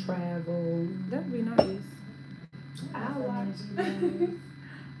 travel. That'd be nice. I'll watch.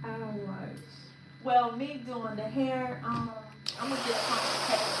 I'll watch. Well, me doing the hair, I'm gonna get a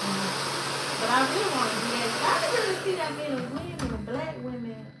consultation. But I really want to do that. I didn't really see that many women, black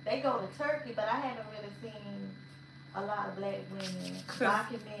women. They go to Turkey, but I haven't really seen a lot of black women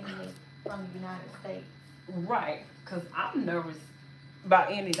documented from the United States. Right, because I'm nervous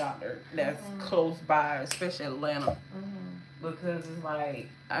about any doctor that's close by, especially Atlanta, because it's like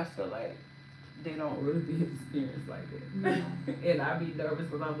I feel like they don't really be experienced like that, and I be nervous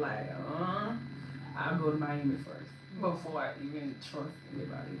because I'm like, I'll go to Miami first before I even trust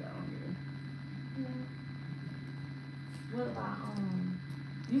anybody down here. What about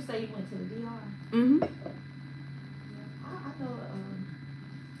you say you went to the DR? I know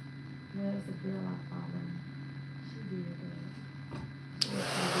well, it's a girl I follow. She did that.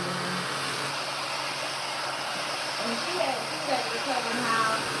 And she had to recover how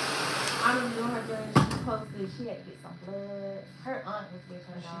I remember during her journey she posted she had to get some blood. Her aunt was with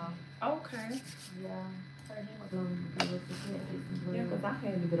her dog. Okay. Yeah. Her hemoglobin was good, so she had to get some blood. Yeah, because I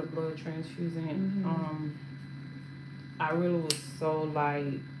had to get a blood transfusion. I really was so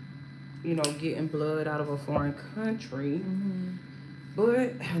like, getting blood out of a foreign country.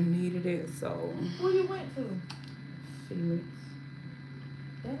 But I needed it, so. Who you went to? Felix.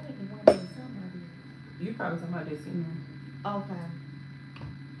 That ain't the one that somebody. You probably talking about this, Okay.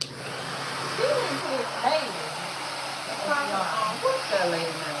 She went to this lady. What's that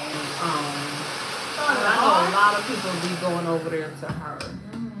lady's name? I know a lot of people be going over there to her.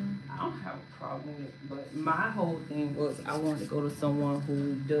 I don't have a problem with it, but my whole thing was I wanted to go to someone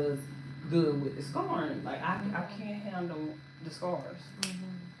who does good with the scarring. Like I can't handle the scars.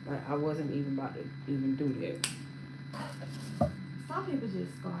 Like I wasn't even about to even do that. Some people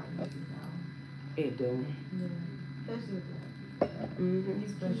just scar you, It do. Yeah. Especially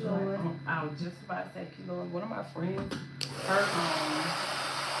Especially like, I was just about to say keloid. One of my friends, her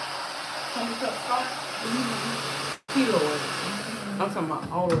tummy tuck scar. Keloid. I'm talking about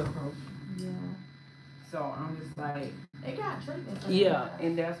all the way across. Yeah. So I'm just like. They got treatment. Yeah,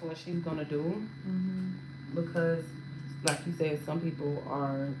 and that's what she's gonna do. Because, like you said, some people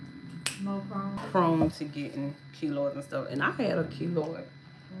are more prone to getting keloids and stuff. And I had a keloid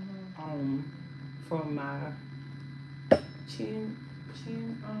from my chin,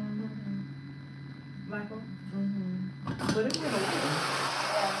 like but it went away.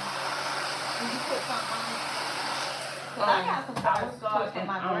 Yeah. Did you put something on it? Cause I got some scars on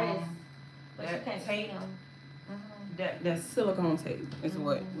my breast, but you can't see them. That silicone tape is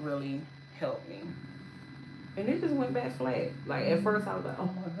what really helped me. And it just went back flat. Like at first I was like, oh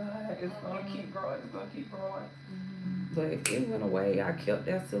my God, it's gonna keep growing, it's gonna keep growing. But it went away. I kept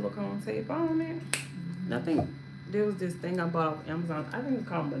that silicone tape on it. And I think there was this thing I bought off Amazon. I think it's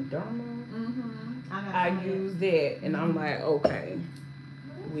called Moderna. I used that and I'm like, okay,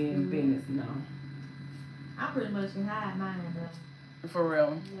 we in business now. I pretty much can hide mine though. For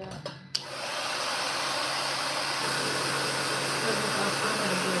real. Yeah.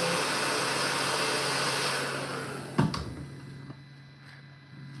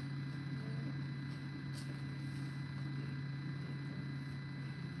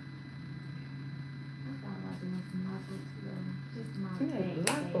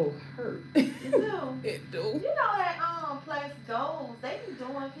 Lipo hurt. It do. It do. You know that place Goals, they be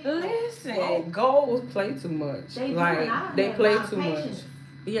doing people. Listen, Goals play too much. They play too much.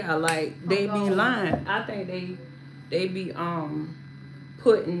 Yeah, like they be lying. I think they be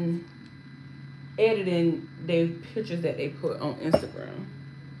editing their pictures that they put on Instagram.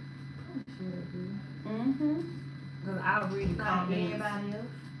 Cause I read the comments.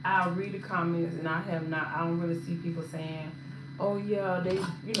 I'll read the comments, and I don't really see people saying, "Oh yeah, they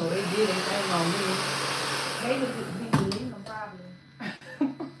did their thing on me." They would just be deleting them probably.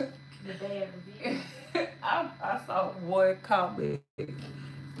 The bad review. I saw one comment,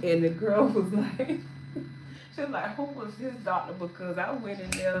 and the girl was like, she was like, "Who was this doctor?" Because I went in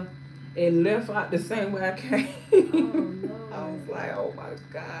there and left out the same way I came. Oh, no. I was like, "Oh my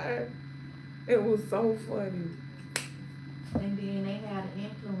God." It was so funny. And then they had the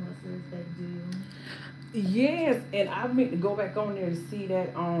influencers that do. Yes, and I meant to go back on there to see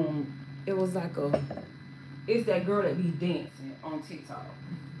that. It was like it's that girl that be dancing on TikTok.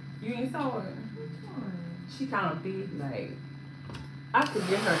 You ain't saw her? She kind of big, like I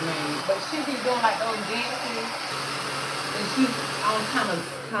forget her name, but she be doing like those dances, and she's on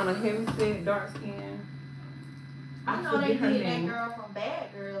kind of heavy set, dark skin. I know they did that girl from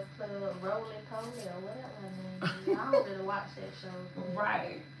Bad Girls Club, Rolling Coley or whatever her name is. I don't really watch that show.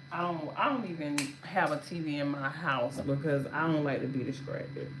 Right. I don't even have a TV in my house because I don't like to be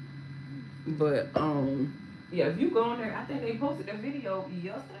distracted. But yeah, if you go on there, I think they posted a video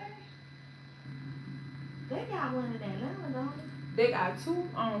yesterday. They got one in Atlanta, don't they? They got two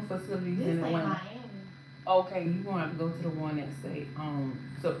facilities this in Atlanta. Miami. Okay, you gonna have to go to the one that say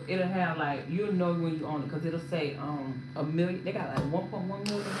so it'll have like you'll know when you own it because it'll say a million. They got like 1.1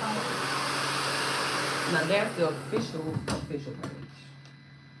 million followers. Now that's the official page.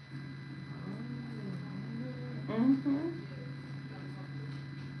 I'm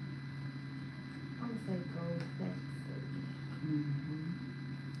gonna say Gold Factory.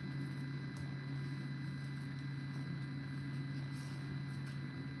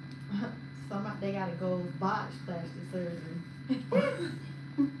 They gotta go botch plastic surgery.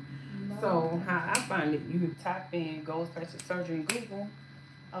 So how I find it, you type in Ghost Plastic Surgery in Google.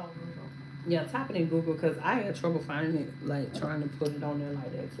 Oh, Google. Yeah, type it in Google because I had trouble finding it, like trying to put it on there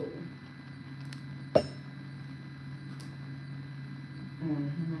like that too.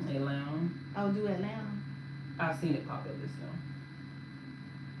 Atlanta. Oh, do Atlanta? I've seen it pop up this now.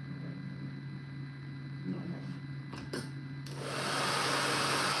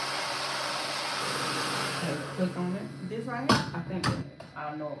 Click on it. This right here? I think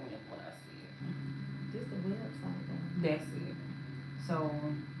I know it when I see it. This the website though. That's it. So,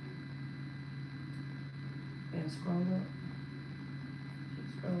 and scroll up. Keep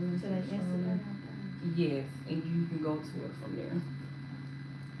scrolling To the Instagram. Yes, and you can go to it from there.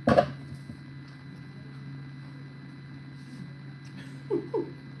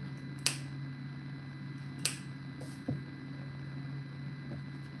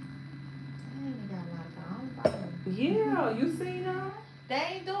 Yeah, you see that? They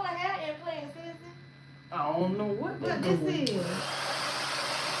ain't doing hair implants, is it? I don't know what this is.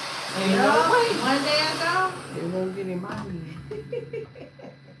 Ain't no way. One day ago. They won't get in my head.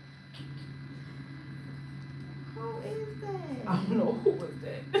 Who is that? I don't know who was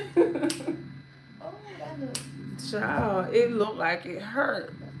that. Oh, that looks. Child, it looked like it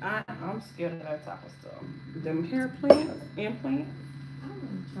hurt. I'm scared of that type of stuff. Them hair implants. I'm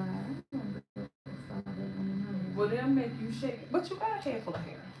gonna try it. Well, they'll make you shake. But you got a head full of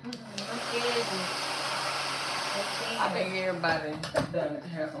hair. I'm scared. I think everybody done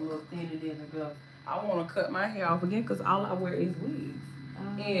have a little thinner than the girl. I want to cut my hair off again because all I wear is wigs.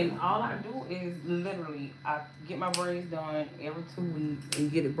 And all I do is literally, I get my braids done every 2 weeks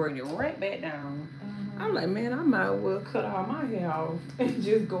and get it braided right back down. I'm like, man, I might as well cut all my hair off and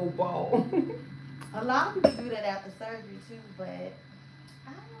just go bald. A lot of people do that after surgery too, but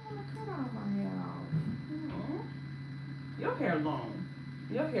I don't want to cut all my hair off. Your hair long.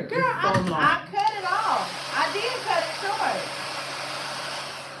 Your hair Girl, is so long. I cut it off. I did cut it short.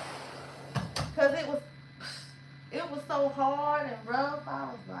 Because it was so hard and rough. I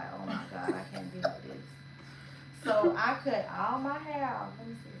was like, oh my God, I can't deal with this. So I cut all my hair off. Let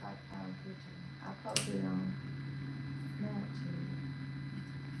me see if I can find a picture. I posted it on Snapchat.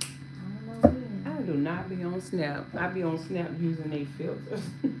 I don't know when. I do not be on Snap. I be on Snap using a filters.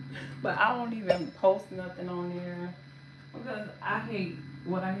 But I don't even post nothing on there. Because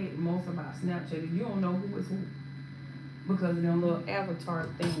what I hate most about Snapchat is you don't know who is who. Because of them little avatar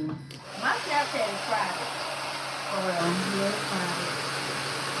things. My Snapchat is private. For real. Yeah, private.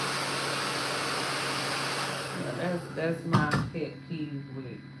 Yeah, that's my pet peeve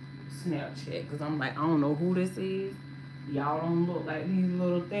with Snapchat. Because I'm like, I don't know who this is. Y'all don't look like these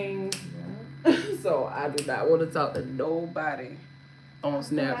little things. Yeah. So I do not want to talk to nobody on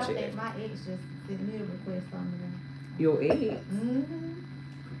Snapchat. I think my ex just sent me a request on there. Your ex?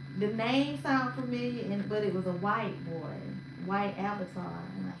 The name sounded familiar, but it was a white boy, white avatar,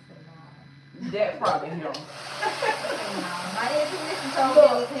 and I said, no, That probably him. No, my intuition told me it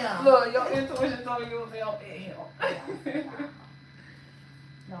was him. Look, your intuition told you it was him.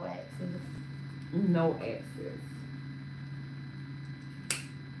 No access. No access.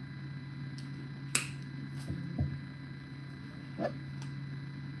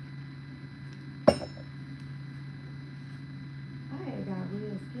 I had got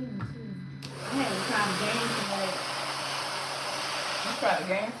real skinny too. I had to try to gain some weight. You try to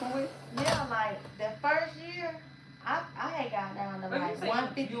gain some weight? Yeah, like the first year, I had got down to like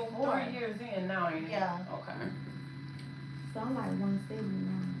 154. You 3 years in now, ain't it? Yeah. Okay. So I'm like 170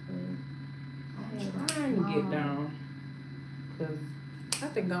 now, but I had Trying to get down. Because I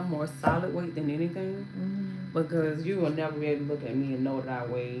think I'm more solid weight than anything. Because you will never be able to look at me and know that I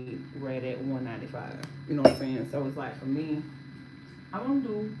weigh right at 195. You know what I'm saying? So it's like for me, I want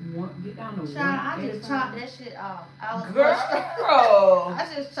to get down to 185. I just chopped that shit off. Girl! I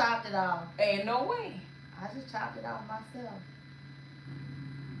just chopped it off. Ain't no way. I just chopped it off myself.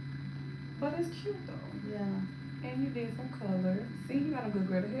 But it's cute though. Yeah. And you did some color. See, you got a good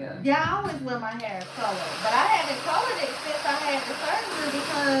grade of hair. Yeah, I always wear my hair colored. But I haven't colored it since I had the surgery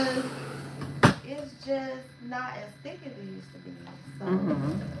because it's just not as thick as it used to be. So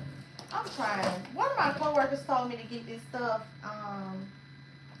I'm trying. One of my coworkers told me to get this stuff,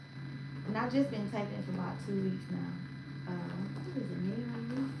 and I've just been taking it for about 2 weeks now.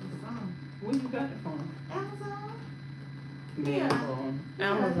 What is it, Where you got it from? Amazon. Yeah.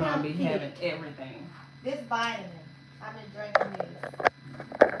 Amazon be having everything. This vitamin, I've been drinking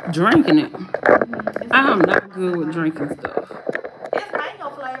this. Drinking it? I am not good with drinking stuff. It's mango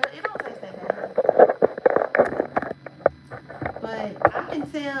flavor. It don't taste that bad. But I can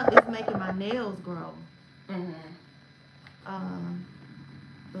tell it's making my nails grow. But, I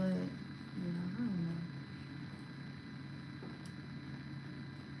don't know.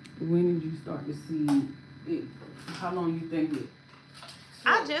 When did you start to see it? How long you think it?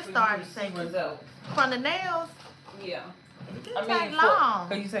 I just started taking results. From the nails? Yeah. It didn't take long.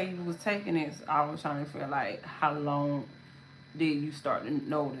 Because you say you was taking it, so I was trying to feel like how long did you start to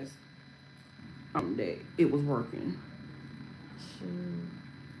notice that it was working? Shoot.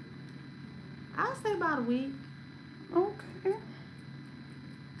 I'd say about a week. Okay.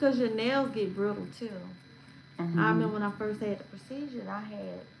 Because your nails get brittle too. I remember when I first had the procedure, I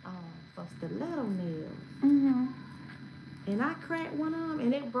had some stiletto nails. And I cracked one of them,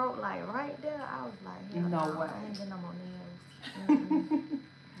 and it broke like right there. I was like, hell no way. I ain't getting no more nails.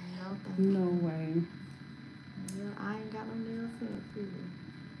 No way. Yeah, I ain't got no nails since either.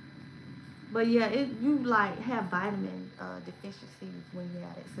 But yeah, you like have vitamin deficiencies when you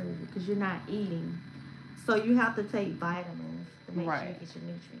have that surgery because you're not eating. So you have to take vitamins to make sure you get your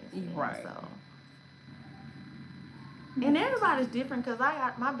nutrients in. Right. So. And everybody's different because I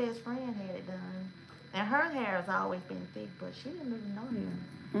got my best friend had it done. And her hair has always been thick, but she didn't really know hair.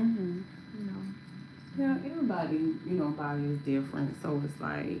 You know. Yeah, everybody, body is different. So it's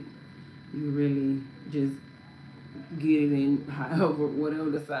like you really just get it in however, whatever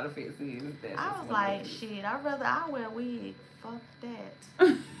the side effects is. I was like, shit, I wear a wig. Fuck that.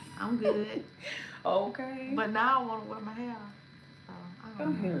 I'm good. Okay. But now I want to wear my hair. So,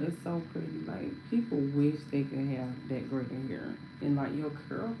 your hair is so pretty. Like, people wish they could have that great hair. And like, your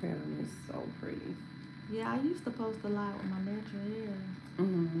curl pattern is so pretty. Yeah, I used to post a lot with my natural hair.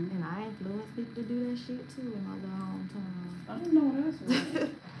 And I influenced people to do that shit too in my little hometown. I don't know, that's right.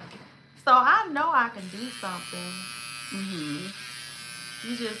 So I know I can do something.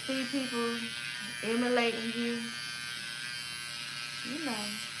 You just see people emulating you. You know.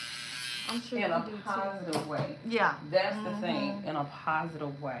 I'm sure in you a do positive too. way. Yeah. That's the thing, in a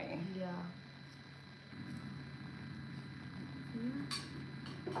positive way. Yeah.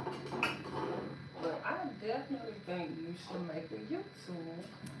 But I definitely think you should make a YouTube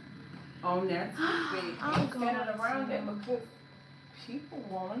on that topic and send it around it because people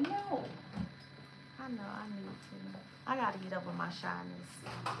want to know. I know, I need to. I got to get over my shyness.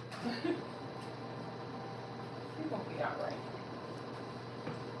 You're going to be all right.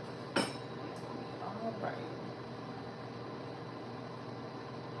 All right.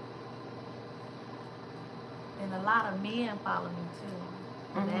 And a lot of men follow me too.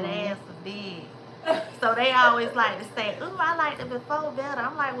 That ass is big. So they always like to say, ooh, I like the before better.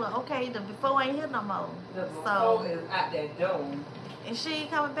 I'm like, well, okay, the before ain't here no more. The before is out that door. And she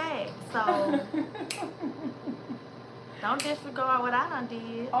ain't coming back. So don't disregard what I done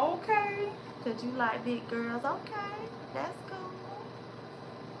did. Okay. Cause you like big girls. Okay, that's cool.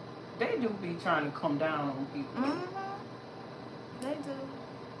 They do be trying to come down on people. They do.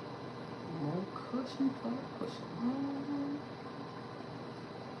 More cushion for cushion.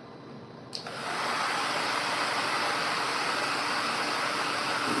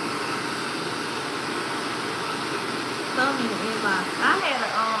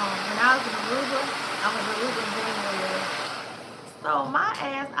 So my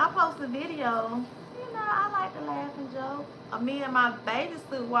ass, I posted a video. You know, I like to laugh and joke. Me and my baby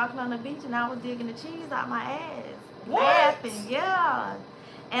suit walking on the beach, and I was digging the cheese out my ass, laughing. Yeah.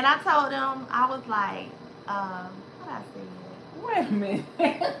 And I told them, I was like, what I said? Wait a minute.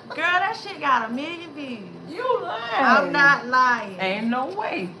 Girl, that shit got 1 million views. You lying. I'm not lying. Ain't no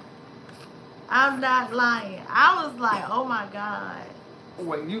way. I'm not lying. I was like, oh my God.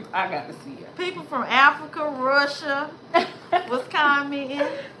 Wait, I got to see it. People from Africa, Russia was commenting.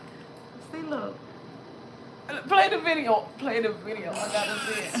 See, look. Play the video. Play the video. I got to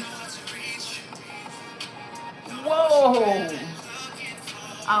see it. Whoa.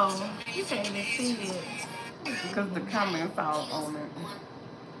 Oh, you can't even see it. Because the comments all on it.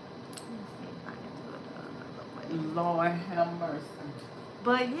 Lord have mercy.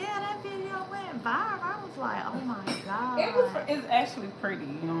 But yeah, that video went viral. I was like, oh my God. It's actually pretty,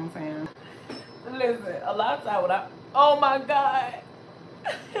 you know what I'm saying? Listen, a lot of times when oh my God.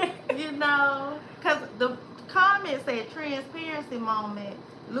 You know, because the comment said transparency moment,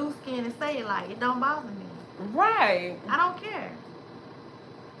 loose skin and say it like, it don't bother me. Right. I don't care.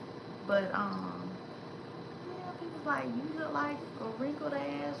 But, yeah, people's like, you look like a wrinkled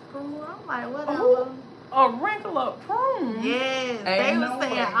ass prune. I'm like, whatever. Ooh. A wrinkle up prune. Yes, Ain't they no was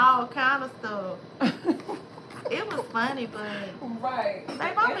saying way. all kind of stuff. It was funny, but right.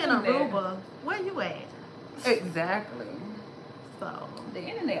 babe, I'm in Aruba. Where you at? Exactly. So the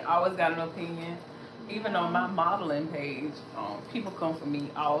internet always got an opinion. Even on my modeling page, people come for me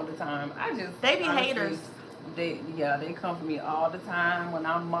all the time. They be honestly, haters. They come for me all the time when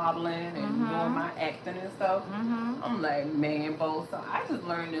I'm modeling and doing my acting and stuff. I'm like, man, both. So I just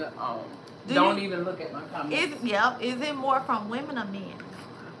learned to don't even look at my comments. Is it more from women or men?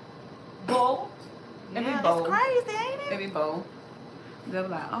 Both. It be both. It's crazy, ain't it? It be both. They're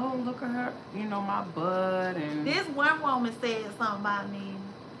like, oh, look at her, you know, my butt and. This one woman said something about me,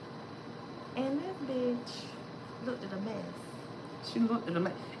 and this bitch looked at a mess. She looked at a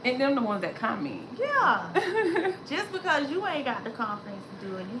mess. And them the ones that comment. Yeah. Just because you ain't got the confidence to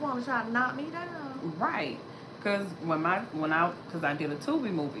do it, you want to try to knock me down. Right. Because because I did a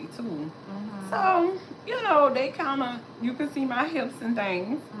Tubi movie too. So, you know, they kind of, you can see my hips and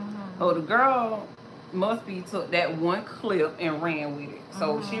things. Oh, the girl must be took that one clip and ran with it.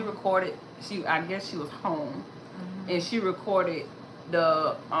 So she recorded, I guess she was home. And she recorded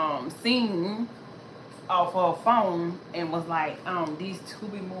the scene off her phone and was like, these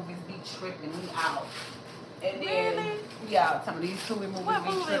Tubi movies be tripping me out. And then, really? Yeah, some of these Tubi movies what be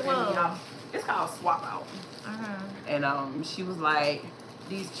movie tripping me out. It's called Swap Out. And she was like,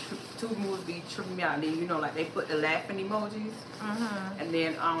 these Tubi movies be tripping me out. And then, you know, like they put the laughing emojis. And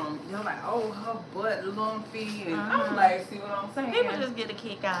then they're like, oh, her butt lumpy. And I'm like, see what I'm saying? People just get a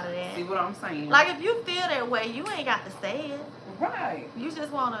kick out of that. See what I'm saying? Like, if you feel that way, you ain't got to say it. Right. You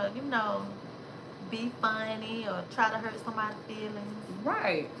just want to, you know, be funny or try to hurt somebody's feelings.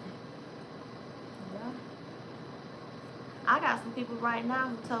 Right. Yeah. I got some people right now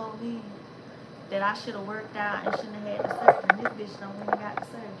who told me that I should have worked out and shouldn't have had the surgery. And this bitch done went and got the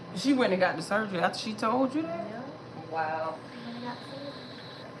surgery. She went and got the surgery after she told you that? Yeah. Wow. She went and got the surgery.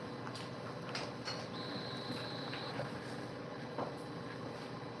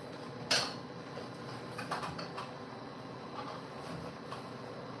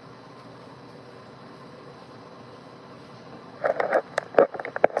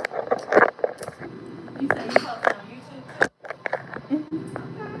 You say you post on YouTube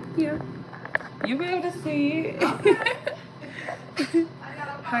too? Yeah. You be able to see it.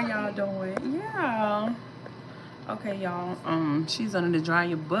 How y'all doing? Yeah. Okay, y'all. She's under the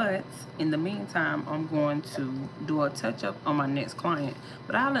dryer, but in the meantime, I'm going to do a touch-up on my next client.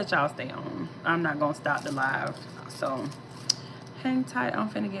 But I'll let y'all stay on. I'm not gonna stop the live. So hang tight. I'm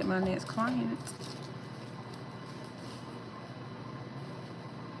finna get my next client.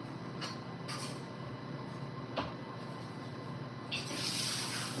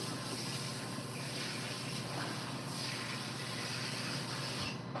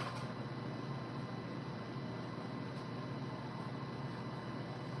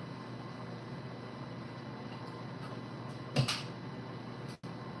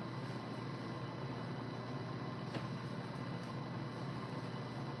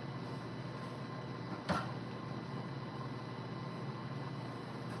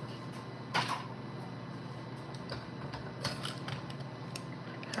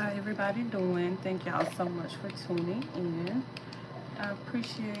 How everybody doing? Thank y'all so much for tuning in. I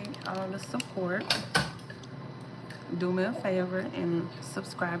appreciate all the support. Do me a favor and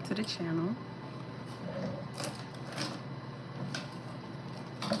subscribe to the channel.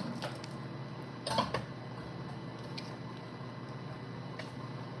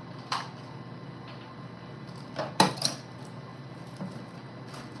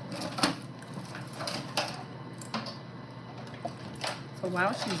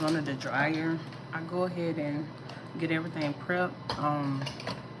 while she's under the dryer, I go ahead and get everything prepped.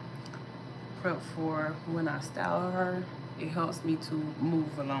 Prep for when I style her. It helps me to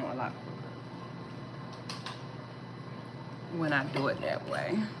move along a lot quicker when I do it that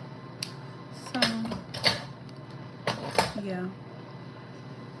way. So yeah,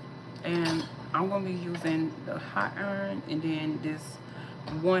 and I'm gonna be using the hot iron and then this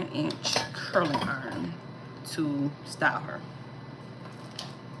 1-inch curling iron to style her.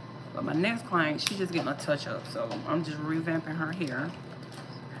 But my next client, she's just getting a touch up, so I'm just revamping her hair.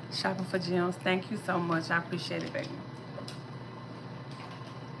 Shopping for gems. Thank you so much. I appreciate it, baby.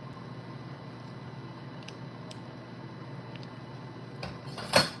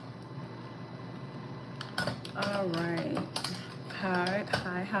 All right.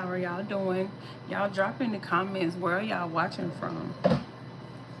 Hi, how are y'all doing? Y'all drop in the comments where are y'all watching from.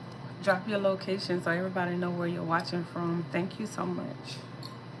 Drop your location so everybody know where you're watching from. Thank you so much.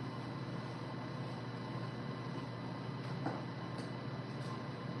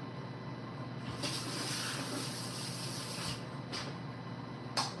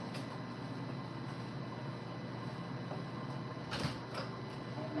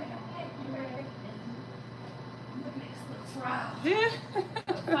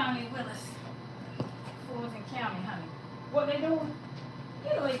 Finally, Willis, Fulton County, honey. What they doing? You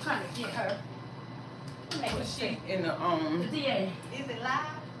know they trying to get her. She in the The DA. Is it live?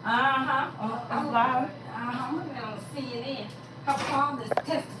 It's live. I'm looking on CNN. Her father's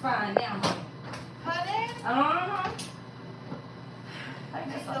testifying now, honey. Her daddy? Like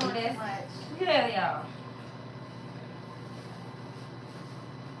That's that's a doing too mess. much. Yeah, y'all.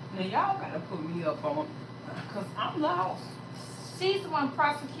 Now y'all gotta put me up on, cause I'm lost. She's the one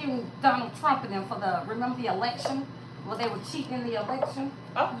prosecuting Donald Trump and them for remember the election? Where they were cheating in the election?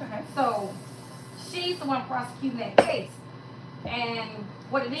 Okay. So, she's the one prosecuting that case. And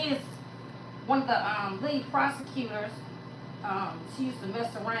what it is, one of the lead prosecutors, she used to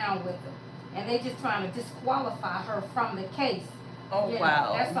mess around with them. And they just trying to disqualify her from the case. Oh,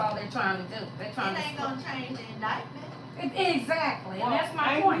 wow. That's all they're trying to do. They're trying It ain't gonna change the indictment. Exactly, Well, and that's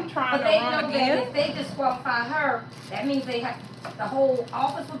my ain't point. we trying But to they run know again? that if they disqualify her, that means they have the whole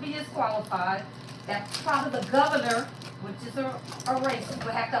office would be disqualified. That probably the governor, which is a racist,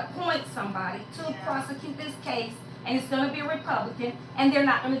 would have to appoint somebody to prosecute this case, and it's going to be a Republican, and they're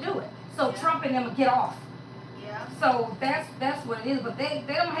not going to do it. So Trump and them will get off. Yeah. So that's what it is. But they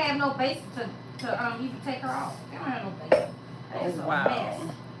don't have no basis to even take her off. They don't have no basis. It's a mess.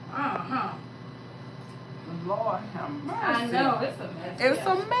 Lord have mercy. I know, it's a mess. It's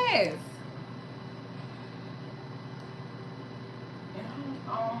yeah. a mess.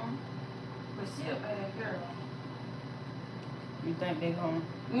 But she a bad girl. You think they gonna?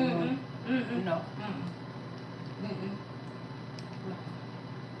 Mm-mm. No.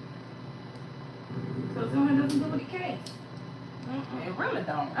 Because it only doesn't do with the case. It really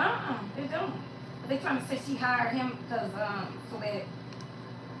don't. They don't. But they trying to say she hired him because so that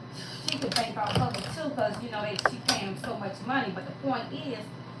she could bank off of it too, because you know she paying him so much money. But the point is,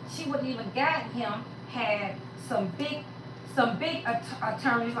 she wouldn't even got him had some big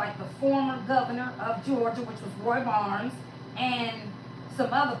attorneys like the former governor of Georgia, which was Roy Barnes, and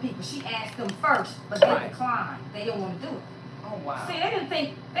some other people. She asked them first, but they declined. They didn't want to do it. Oh wow. See, they didn't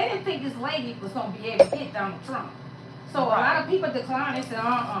think this lady was gonna be able to hit Donald Trump. So a lot of people declined. They said,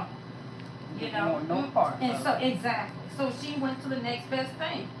 you know, no part. And so exactly. So she went to the next best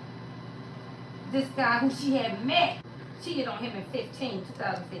thing. This guy who she had met cheated on him in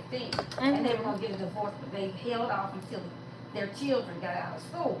 2015, and they were gonna get a divorce, but they held off until their children got out of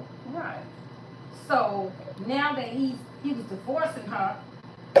school. Right. So now that he was divorcing her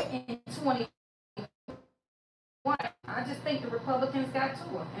in 2021, I just think the Republicans got to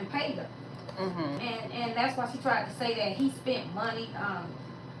her and paid her. And that's why she tried to say that he spent money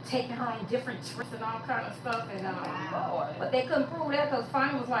taking her on different trips and all kind of stuff. And but they couldn't prove that because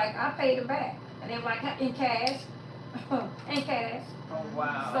Fine was like, I paid him back. And they were like, in cash. In cash. Oh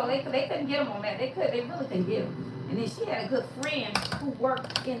wow. So they couldn't get him on that. They really couldn't get him. And then she had a good friend who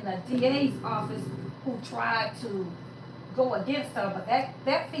worked in the DA's office who tried to go against her, but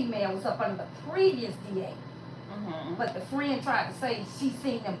that female was up under the previous DA. But the friend tried to say she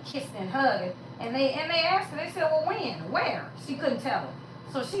seen them kissing and hugging, and they asked her. They said, "Well, when? Where?" She couldn't tell them.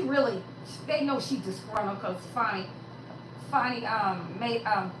 So they know she disgruntled because Fonnie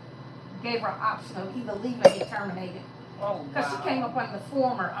gave her an option of either leaving or get terminated. Oh, because she came up under the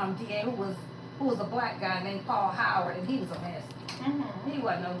former DA who was a black guy named Paul Howard, and he was a mess. He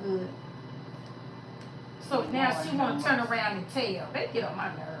wasn't no good. So now she want to turn around and tell. They get on my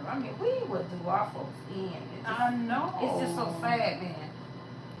nerve. I mean, we would do our folks in. I know. It's just so sad, man.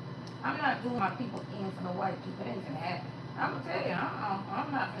 I'm not doing my people in for the white people. It ain't gonna happen. I'm gonna tell you,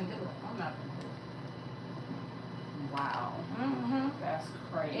 I'm not gonna do it. I'm not gonna do it. Wow. Mm-hmm. That's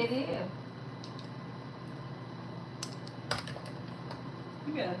crazy. It is.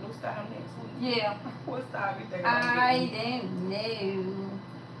 You got a new style next week. Yeah. What style you think I don't know.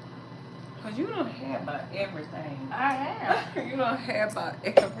 Cause you don't have about everything. I am. You don't have about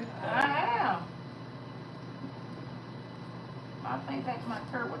everything. I am. I think that's my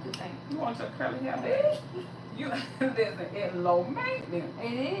curl. What do you think? You want your curly hair back? You listen, it's low maintenance.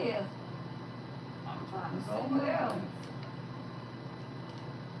 It is. I'm trying to So see what else.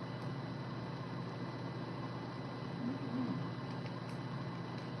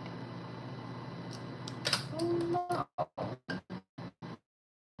 Oh no.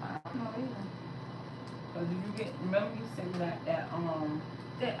 I don't know either. Cause did you remember you said that That,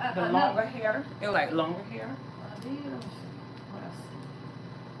 the longer hair? It was like longer hair. I did. Let me see. What else?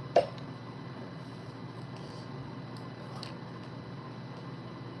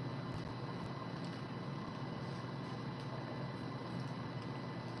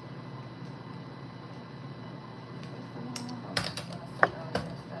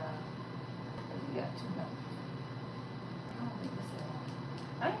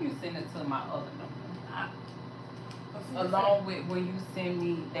 I think you send it to my other number. Along Along with when you send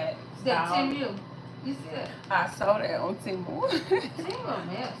me that that style. Timu. You see that? I saw that on Timu. Timu a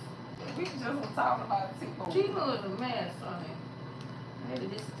mess. We just was talking about Timu. Timu is a mess, honey. Maybe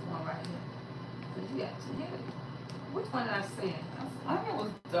this is the one right here. Cause you got two here. Which one did I send? I think it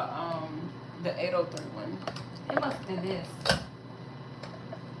was the 803 one. It must have been this. I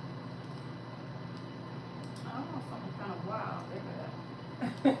don't know, something kind of wild.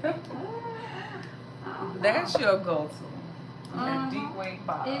 That's your go-to. That deep Uh-huh. wave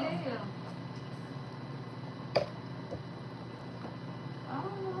bob. It is. I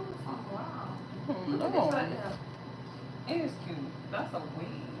don't know, something wild. Look at this right No, there. it is cute. That's a weave.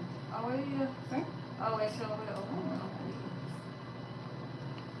 Oh, it is. See? Oh, it sure will. Oh,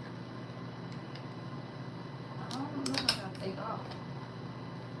 I don't know if I gotta take off.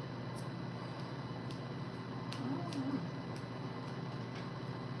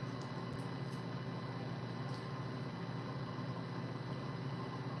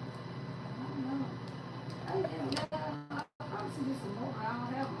 I don't know. I'll probably see some more. I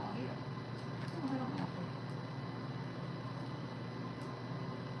don't have them on here. I don't have them on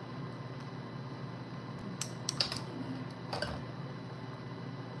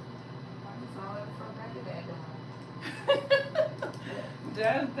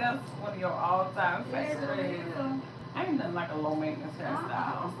here. That's one of your all-time favorites. I ain't nothing like a low maintenance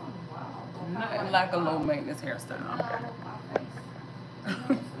hairstyle. Nothing like a low maintenance hairstyle.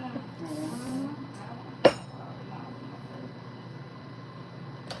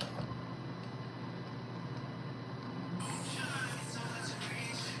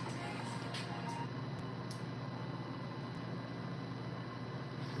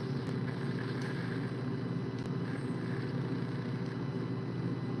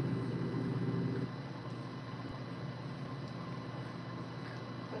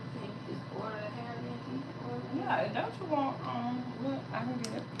 Yeah, don't you want look, I can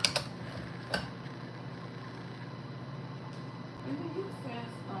get it. And then you said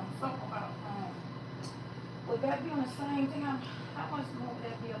something about would that be on the same thing? How much more would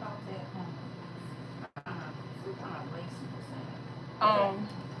that be about that some kind of lace you were saying?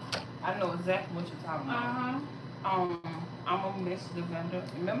 I know exactly what you're talking about. I'm gonna miss the vendor.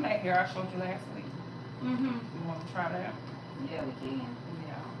 Remember that hair I showed you last week? You wanna try that? Yeah, we can.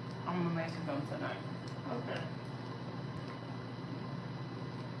 Yeah. I'm gonna message them tonight. Okay.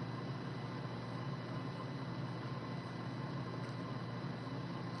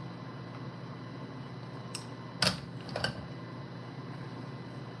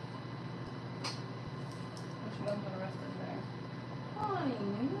 What you want for the rest of the day? Honey,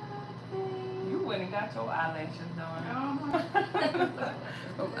 nothing. You went and got your eyelashes done. Uh-huh.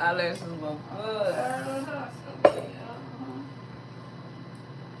 Those eyelashes look good.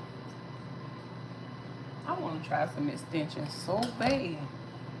 I want to try some extensions so bad.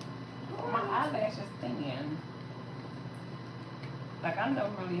 My eyelashes thin. Like I never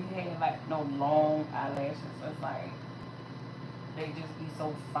really had like no long eyelashes. So it's like they just be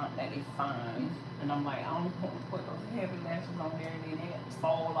so fine that they fine. And I'm like, I don't want to put those heavy lashes on there and then they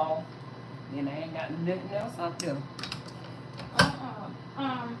fall off. Then I ain't got nothing else up there.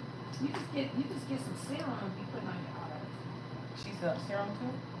 You just get some serum and be putting on your eyes. She said serum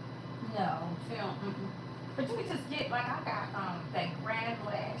too? No, serum. But you can just get like I got that Grand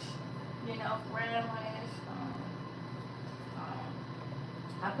Lash, Grand Lash.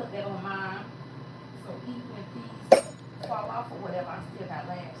 I put that on mine, so even if these fall off or whatever, I still got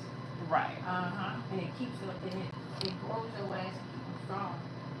lashes. Right. And it keeps it, and it grows your lashes and keep them strong.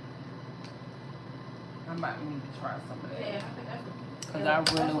 I might need to try some of that. Yeah, I think that's what. Cause I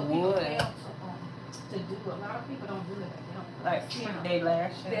really would. To do. A lot of people don't do it. They don't. Like treat their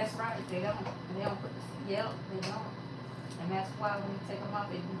lashes. That's right. They don't put the, yep, they don't. And that's why when you take them off,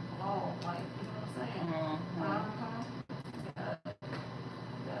 they do fall, like, you know what I'm saying?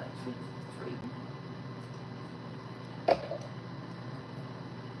 Treat.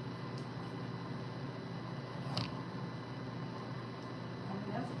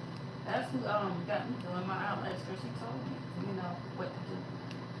 That's who got me doing my eyelashes. She told me, you know, what to do.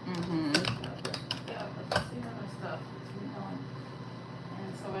 Yeah, but the serum and stuff, you know,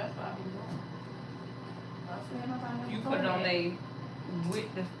 and so that's what I've been doing. You put it on with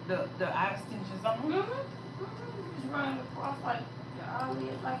the eye extensions on? Just run it across like your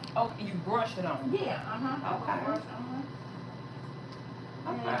eyelid, like. Oh, you brush it on? Yeah, Okay. Brush,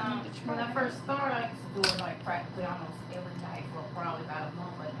 And when I first started, I used to do it like practically almost every night for probably about a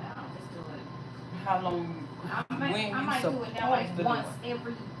month, but now I just do it. How long? I might do it now like once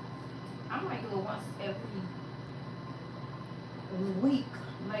every. I might do it once every week,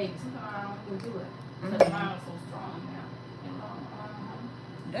 maybe. Sometimes I don't even do it because mine is so strong now. You know,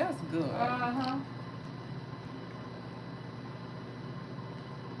 That's good.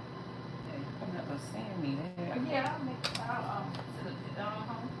 You'll never send me that. Yeah, and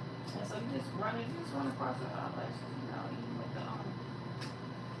so you just run across the eyelashes, you know, even with the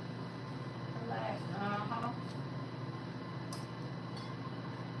lash.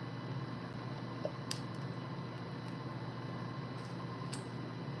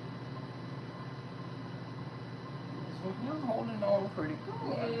 You're holding on pretty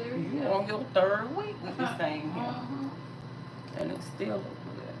good. Yeah, You're on your third week with this thing here. And it still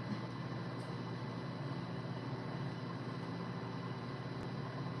looks good.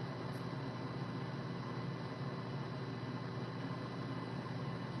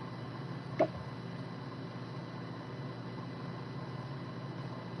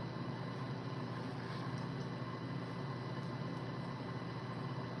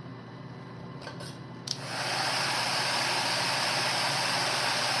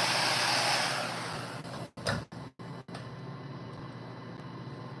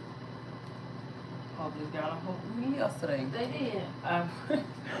 Just got a hold of me yesterday. They did.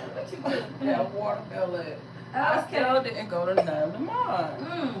 What you did? That watermelon. I Okay. still didn't go to none of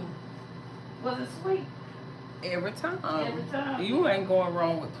mine. Was it sweet? Every time. Every time. You ain't going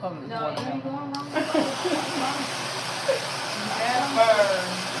wrong with public No, watermelon. you ain't going wrong with Never.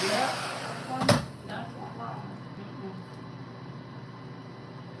 Yep. Not going wrong.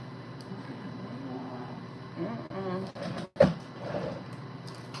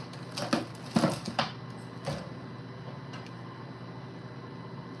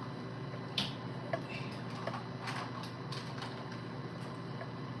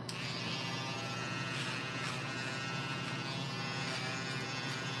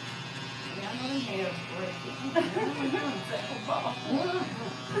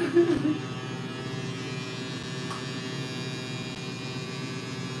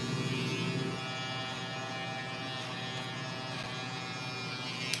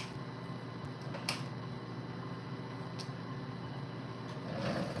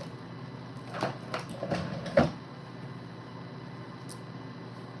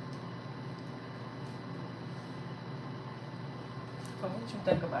 So what you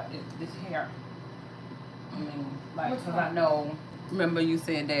think about this hair? I mean, like, because I know, remember you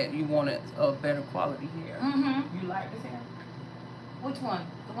said that you wanted a better quality hair. You like this hair? Which one?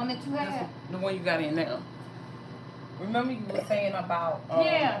 The one that you had? The one you got in now. Remember you were saying about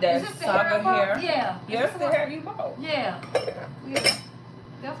that Is this the saga hair? Yeah. Yes, the hair you bought. Yeah.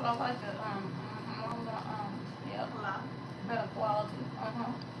 That's what I like. Better quality.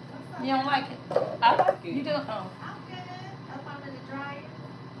 You don't like it? I like it. You do? Oh. I'm good. Up under the dryer.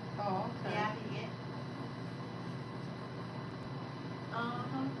 Oh, okay. Yeah, I did.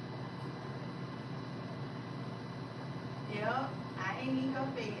 Yep. I ain't even go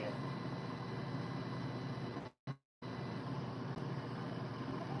to bed.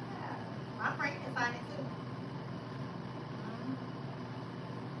 My friend is on it too.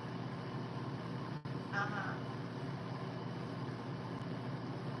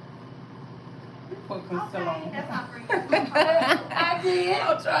 Put concealer on. That's my friend. I did.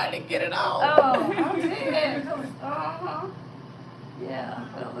 I'm trying to get it off. Oh, I did. Yeah,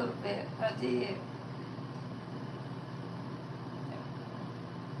 a little bit. I did.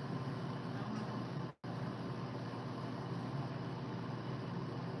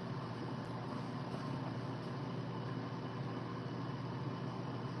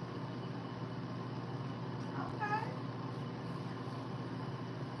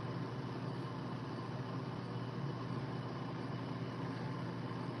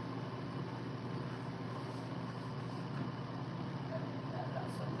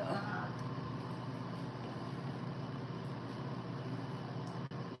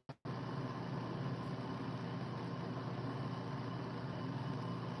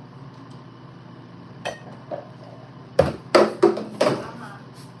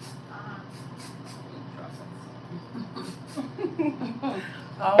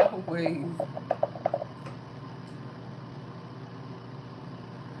 Always.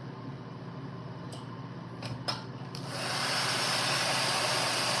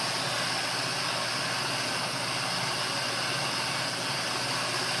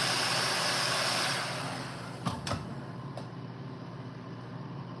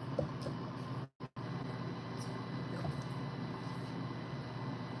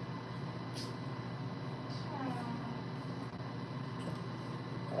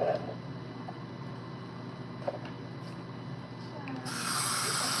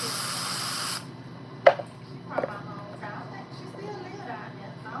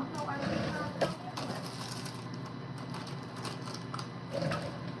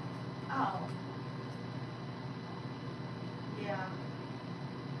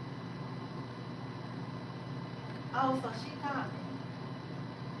 Oh, so she coming.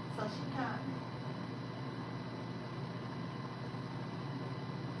 So she coming.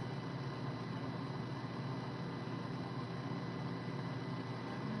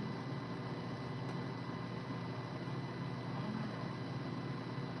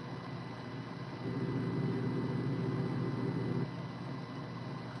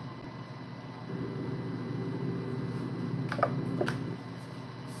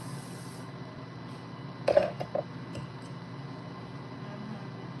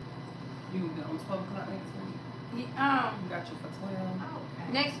 You can get on 12 o'clock next week. You got you for 12.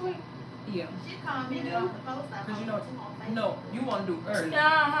 Okay. next week? Yeah. She called me on the post office. Because you know, no, you want to do early.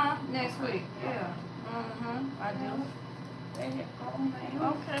 Next week. Yeah. I do.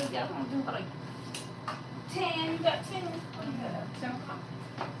 Okay, y'all gonna do like 10. You got 10? Yeah, 10 o'clock.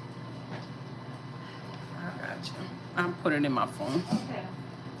 I got you. I'm putting it in my phone. Okay.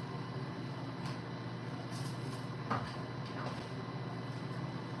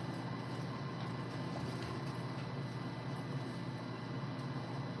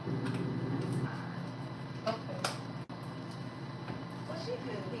 Well, she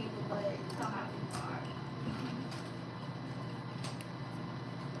good people, but it's gonna have to be hard.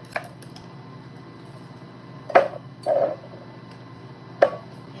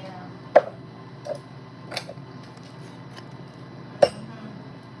 Yeah.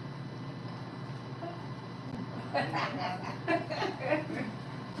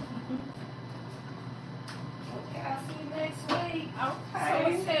 Okay, I'll see you next week. Okay. So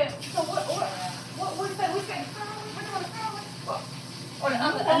we said, what we said? We said curly? We're doing a curly? Or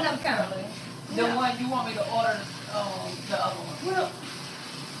another curly? The one you want me to order, the other one. Well,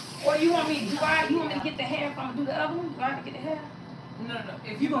 or you want me to get the hair if I'm gonna do the other one? Do I have to get the hair? No.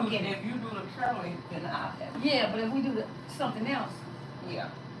 If You you gonna do, get it. if you do the curly, then I'll have it. Yeah, but if we do something else, Yeah.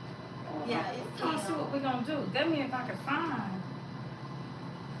 Yeah, it's let's see what we're gonna do. That means if I can find.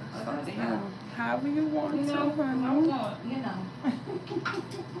 However you want You to, know, I honey. want, you know. Okay.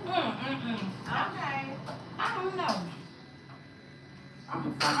 I don't know. I'm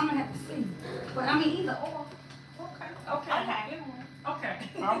gonna have to see. But I mean, either or. Okay. Okay. Okay.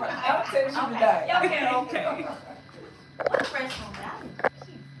 All right. I'll text you today. Okay. What fresh one? That is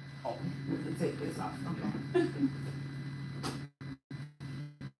cute. Oh, we can take this off. Okay. I'm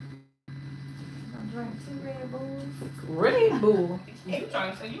gonna drink 2 Red Bulls. Red Bull. You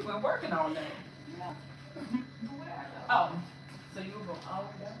trying to say you've been working all day? Yeah. Oh, so you go all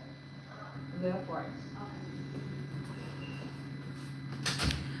the way down? Left, right.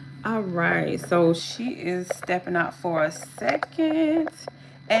 All right, so she is stepping out for a second,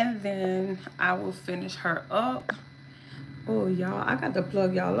 and then I will finish her up. Oh, y'all, I got to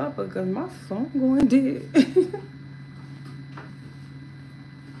plug y'all up because my phone going dead.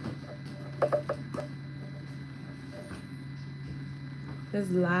 This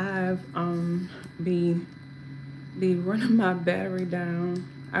live be running my battery down.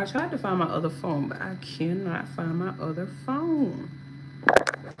 I tried to find my other phone, but I cannot find my other phone.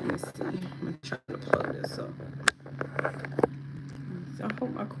 Let me see. I'm gonna try to plug this up. So I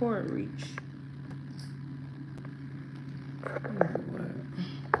hope my cord reach.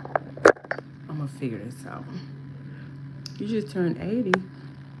 I'm gonna figure this out. You just turned 80.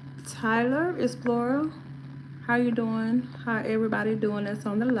 Tyler Explorer, how you doing? How everybody doing that's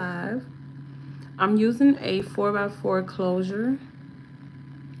on the live? I'm using a 4x4 closure.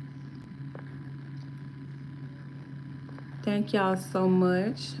 Thank y'all so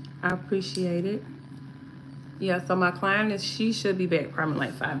much. I appreciate it. Yeah, so my client she should be back probably in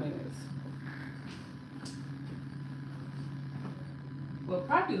like 5 minutes. Well,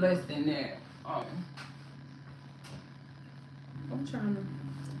 probably less than that. I'm trying to.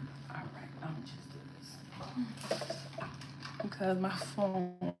 All right, I'm just do this because my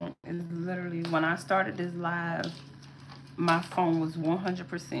phone is literally when I started this live, my phone was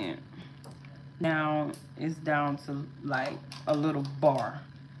 100%. Now it's down to like a little bar.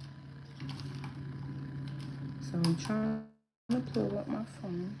 So I'm trying to pull up my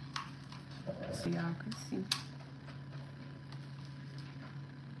phone so y'all can see.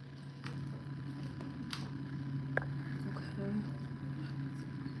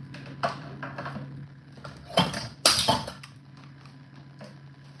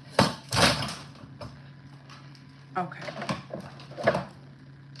 Okay.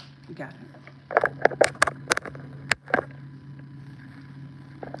 Got it.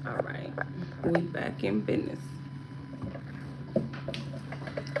 All right. We back in business. I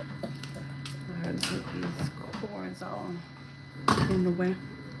had to put these cords on in the way.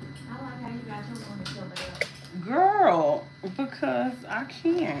 I like how you got your one to up. Girl, because I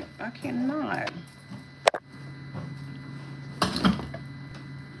cannot.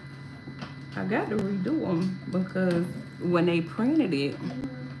 I got to redo them because when they printed it,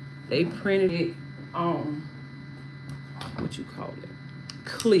 they printed it on, what you call it,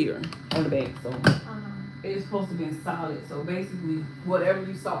 clear on the back. So it's supposed to be solid. So basically, whatever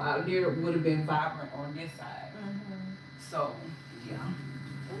you saw out there would have been vibrant on this side. So, yeah.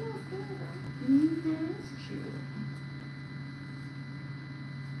 It's cute.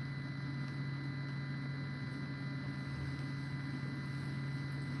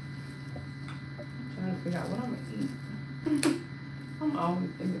 Trying to figure out what I'm gonna eat. I'm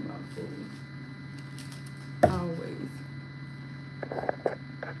always thinking about food. Always.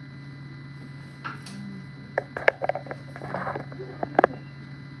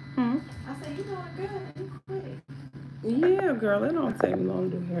 I said, you doing good. You quick. Yeah, girl, it don't take me long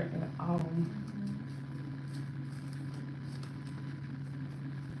to do hair at all.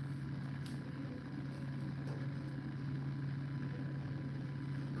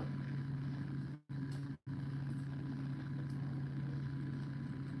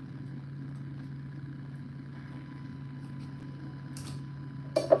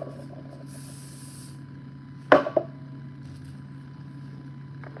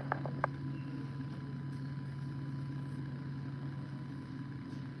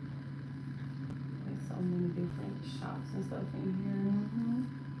 Shops and stuff in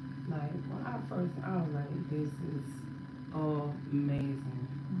here. Like when I was like, this is amazing.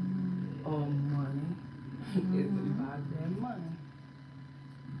 Money is about that money.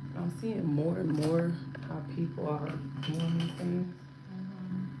 I'm seeing more and more how people are doing these things.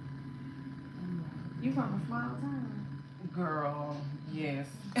 You from a small town? Girl, yes.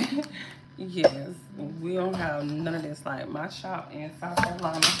 Yes. We don't have none of this. Like my shop in South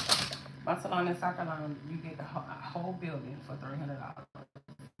Carolina. My salon in South Carolina, you get the whole building for $300.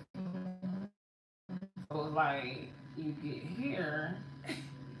 So it's like you get here,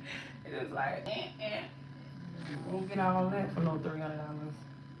 it is like, You won't get all that for no $300.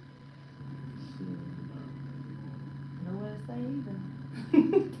 Nowhere to stay either.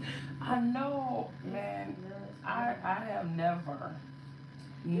 I know, man. I have never.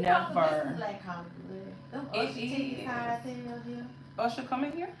 This is like Hollywood. Them Usher tickets high as hell here. Usher come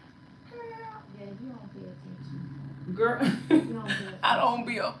in here? Yeah, you don't pay attention. Girl, You don't pay attention. I don't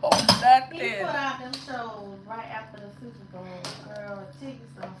be up on nothing. He put out them shows right after the Super Bowl. Girl,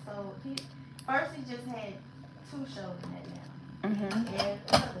 tickets are sold. First he just had 2 shows in that now. He added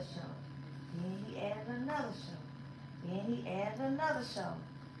another show. Then he added another show. Then he added another show.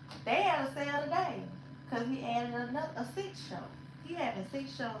 They had a sale today because he added a 6th show. He having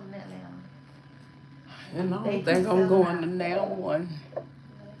 6 shows in that now. And I don't think I'm going to now one.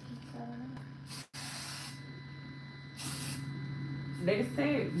 They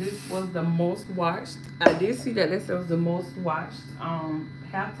said this was the most watched. I did see that this was the most watched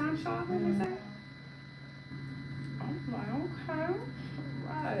halftime show. I think they said. I'm like, okay,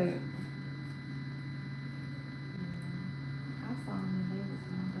 right. I saw him in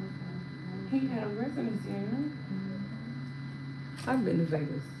Vegas. He had a residency in I've been to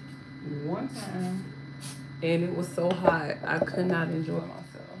Vegas one time, and it was so hot I could not enjoy myself.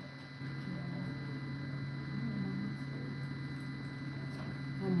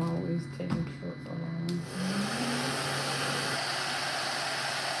 I'm always taking trips along.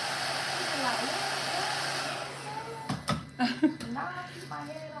 Nah, I keep my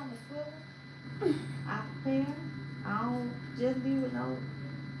head on the swivel. I prepare. I don't just be with no,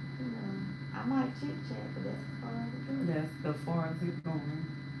 I might chit chat, but that's as far as it goes. That's the far as it's going.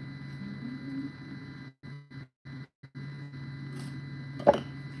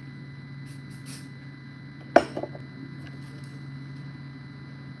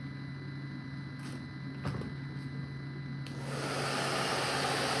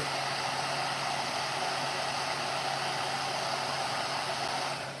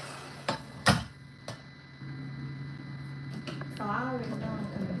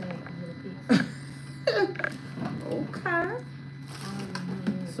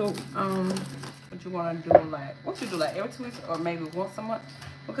 So, what you wanna do? Like, what you do? Like every 2 weeks, or maybe once a month?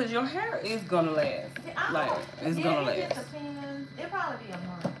 Because your hair is gonna last. Like, it's gonna last. It just depends. It'll probably be a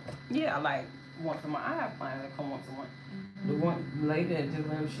month. Yeah, like once a month. I have clients that come once a month. Mm-hmm. The one lady that just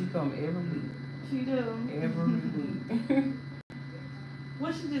left, she come every week. She do. Every week.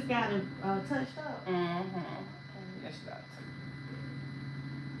 Well, she just got it touched up. Mm-hmm. Yes, she got it.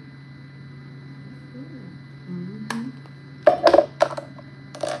 Mm-hmm.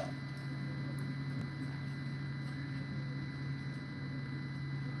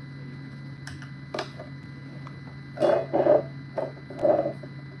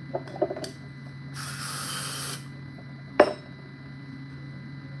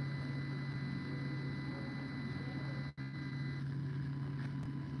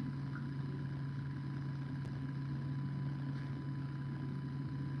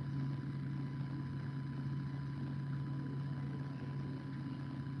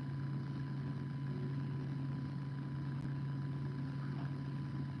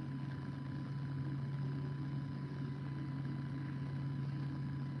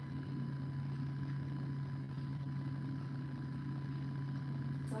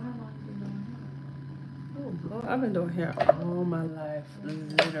 Lord, I've been doing hair all my life,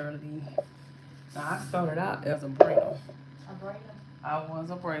 literally. Now, I started out as a braider. A braider? I was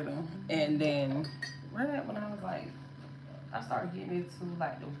a braider. And then, right when I was like, I started getting into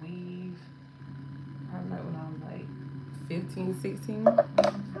like the weave, probably like when I was like 15, 16.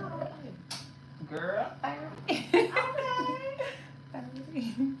 Girl, 30.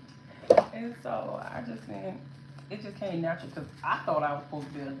 And so I just said, it just came natural because I thought I was supposed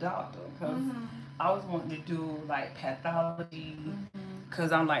to be a doctor because I was wanting to do like pathology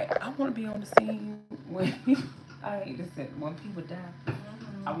because I'm like, I want to be on the scene when I hate to say when people die.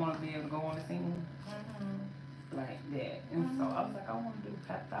 I want to be able to go on the scene like that. And so I was like, I want to do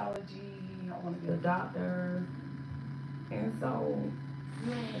pathology. I want to be a doctor. And so,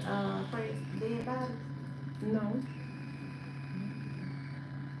 you ain't afraid of dead bodies? no.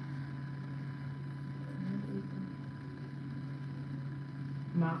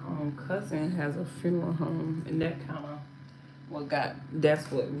 My cousin has a funeral home, and that kind of that's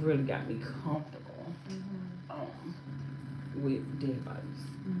what really got me comfortable with dead bodies.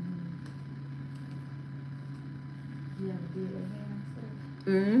 You ever did that hair and stuff?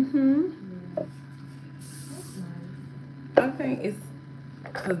 Mm-hmm. Yeah. That's nice. I think it's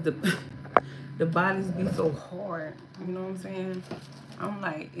because the bodies be so hard, you know what I'm saying? I'm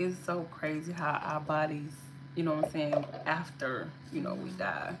like, it's so crazy how our bodies, you know what I'm saying, after, we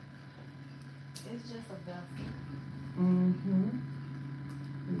die. It's just a vessel.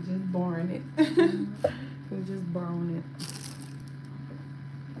 We're just boring it. We're just borrowing it.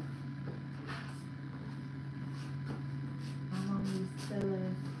 My mom used to tell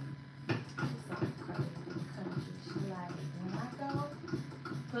us, something crazy in the country. She like, when I go,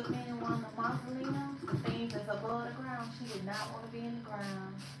 put me in one of the mausoleums, the things that's above the ground. She did not want to be in the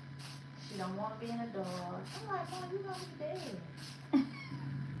ground. She don't want to be in the dark. I'm like, Mom, you gonna be dead.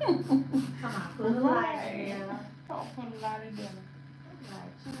 Come on, put a light in there. Oh, put a light in there. I'm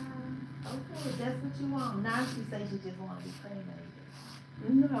like, child, okay, if that's what you want. Now she says she just want to be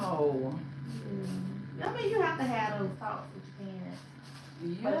cremated. No. Yeah. I mean, you have to have those talks with your parents.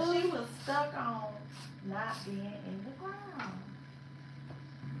 Yeah. But she was stuck on not being in the ground.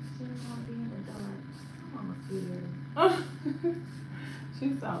 She didn't want to be in the dark. I'm almost scared. She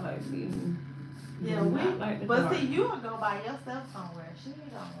sound like me. Yeah, like the but dark. see, you will go by yourself somewhere. She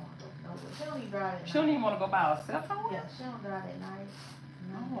don't want to go nowhere. She don't even drive at night. She don't even want to go by herself somewhere? Yeah, she don't drive at night.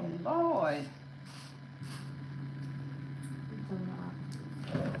 Oh, Lord.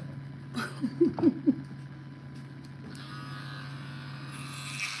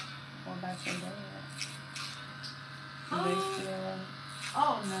 What about your dad? They still...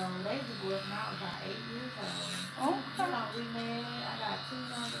 Oh no, they divorced when I was about 8 years old. Oh, You know, we married. I got 2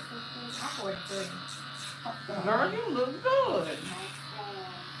 younger sisters. I'm 43. girl, you look good.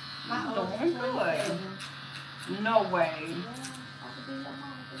 My You oldest doing is good. 27. No way. Yeah, I could be your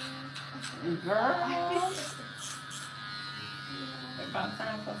mama, girl. Girl. It's about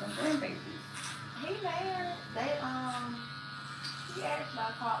time for some grandbabies. He married. He actually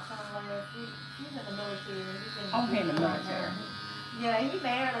I talked to him last week. He's in the military. He's in Oh, he in the military. Yeah, he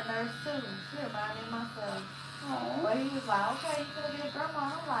married a nurse too. She reminded me of myself. Oh. But he was like, okay, you gonna be a grandma.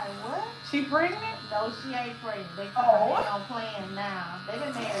 I'm like, what? She pregnant? No, she ain't pregnant. They Oh. on plan now. They've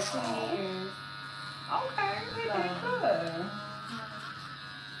been married 2 years. Okay, they So, did good.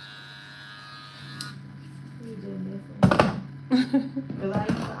 He just missing me. Cause I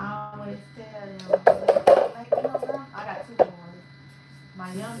used to always tell them, like, you know, girl, I got 2 boys. My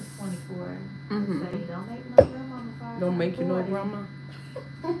My youngest 24. Mhm. Say, don't make no grandmama fire. Don't make you no grandma.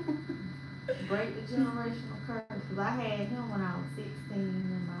 Break the generational curse. Cause I had him when I was 16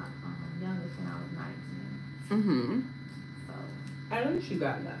 and my youngest when I was 19. Mhm. So At least you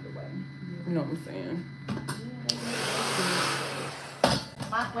got it out of the way. yeah. You know what I'm saying?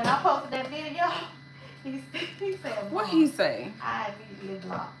 When I posted that video, he said, What he say? I immediately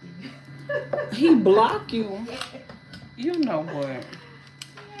blocked you. He block you? You know what?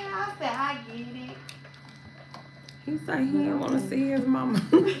 Yeah, I said, I get it. He said he didn't want to see his mama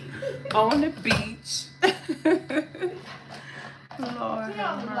on the beach. Lord He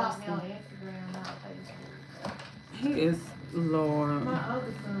have only blocked me on mercy. Instagram, not Facebook. He is, Lord. My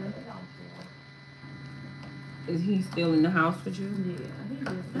other son, he don't care. Is he still in the house with you? Yeah, he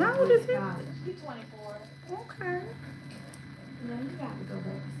just How old is he? college. He's 24. Okay. Yeah, you got to go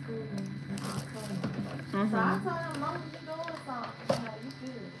back to school in October. So I Mhm. told him, as long as you doing something, you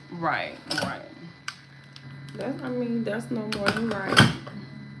good. Right, right. That's, I mean, that's no more than right.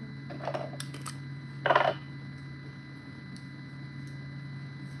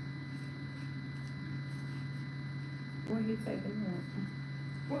 Where he taking him?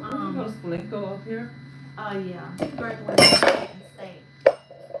 Where he go to school? He go up here? Oh yeah, he graduated from Michigan State.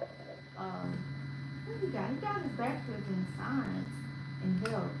 What he got? He got his bachelor's in science and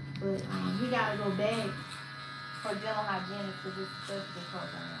health, but he got to go back for dental hygienics because it's a specialty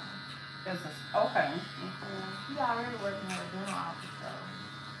program. That's okay. He already working at a dental office, so.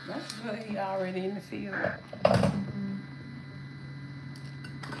 That's good. He already in the field.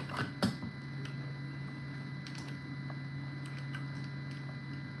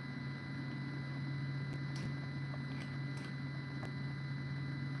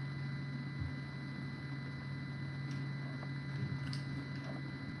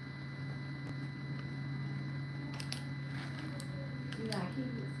 You got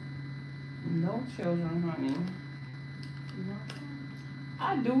kids? No children, honey. You want some?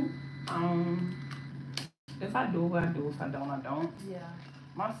 I do. If I do, I do. If I don't, I don't. Yeah.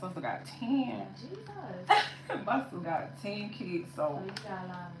 My sister got 10. Jesus. My sister got 10 kids, So so you got a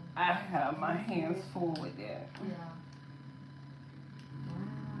lot of. I have my hands full with that. Yeah.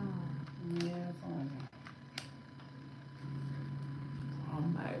 Wow. Yes, honey.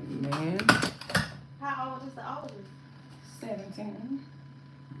 I'm like, man, How old is the oldest? 17.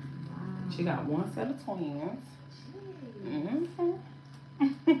 Wow. She got one set of twins. Jeez.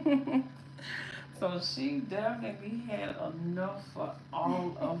 Mm-hmm. So she definitely had enough for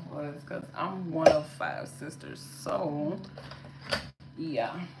all of us because I'm one of 5 sisters. So,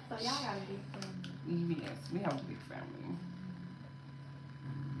 yeah. So y'all got a big family. Yes, we have a big family.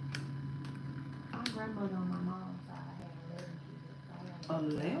 My grandmother on my mom's side had 11 kids.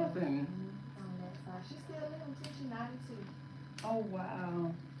 11? On that side. She's still living until she's 92. Oh,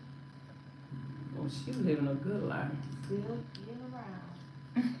 wow. Well, she living a good life. Still getting around.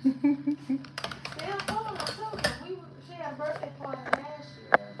 Still going, I told you. She had a birthday party last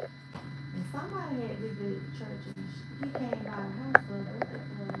year. And somebody had visited the church and he came by the house for a birthday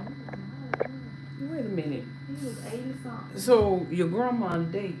party. Wait a minute. He was 80 something. So, your grandma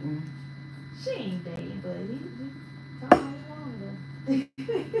dating? She ain't dating, but he told me he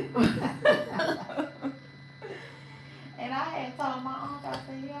wanted her. And I had told my uncle, I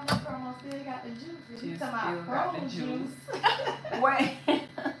said, yeah, my grandma still got the juice. She He still talking about got the prune juice. juice. Wait.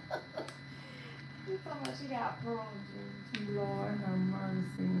 He talking about she got prune juice. Lord have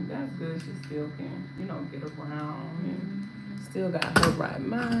mercy. That's good. She still can, get around and still got her right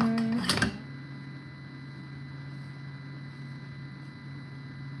mind.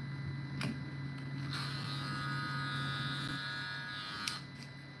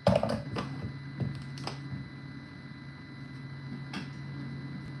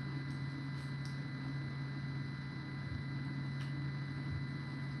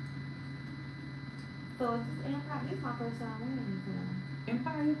 So is this Empire? This is my first time wearing it.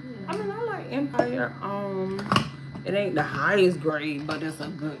 Empire? Yeah. I mean, I like Empire. It ain't the highest grade, but it's a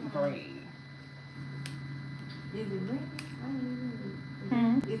good grade. Is it Remy? I ain't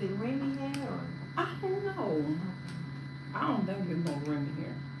even Is it Remy hair or? I don't know. I don't think it's no ring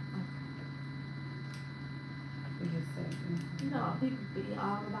here. People be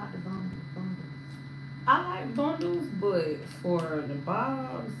all about the bundles. I like bundles, but for the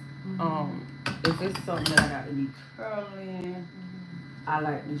bobs, if it's something that I got to be curling, I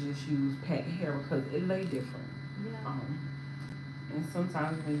like to just use pat hair because it lay different. Yeah. And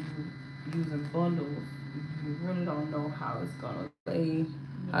sometimes when you using bundles, you really don't know how it's gonna lay,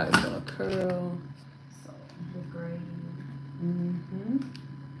 how it's gonna curl. So. The grade.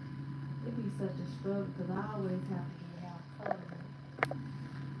 It be such a struggle because I always have to get it out colored.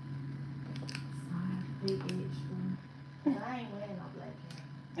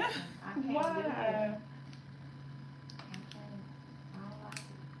 I can't do it. Why? I can't. I don't like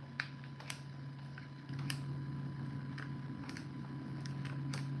it.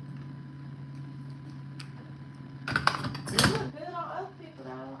 It look good on other people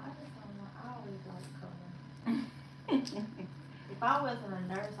though. I just don't like. I always like color. If I wasn't a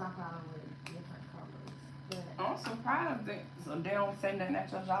nurse, I probably would different colors. But I'm surprised that so they don't say nothing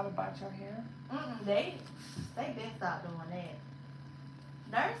at your job about your hair. they been stopped doing that.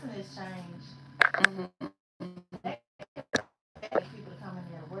 Nursing has changed. Mm-hmm. They expect people to come in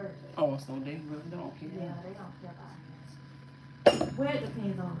there to work. Oh, so they really don't care. Yeah, they don't care about hair. Well, it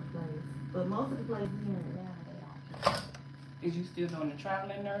depends on the place, but most of the places here in Atlanta, they don't care. Is you still doing the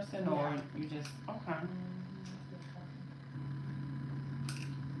traveling nursing or you just okay?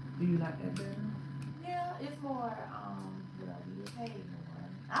 Do you like that better? Yeah, it's more, well, you get paid more.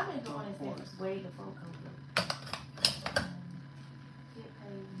 I've been doing it since way before COVID. Get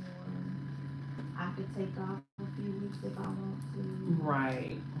paid more. I could take off a few weeks if I want to.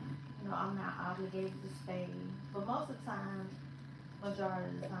 Right. You know, I'm not obligated to stay. But most of the time, majority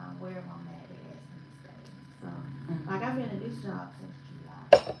of the time, wherever I'm at, they ask me to stay. So, like, I've been at this job since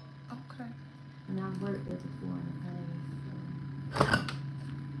July. Okay. And I've worked there before in the past. So.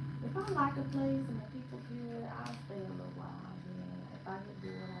 If I like a place and the people good, I'll stay a little while. Then if I get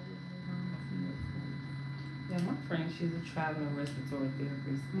bored, I just move on to the next place. Yeah, my friend, she's a traveling respiratory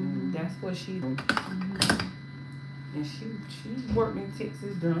therapist, and that's what she do. And she worked in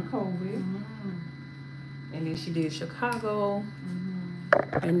Texas during COVID, and then she did Chicago,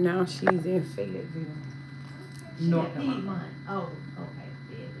 and now she's in Fayetteville, North Carolina. Oh, okay,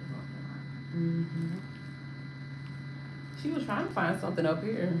 Fayetteville, North Carolina. She was trying to find something up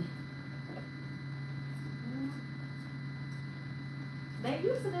here. They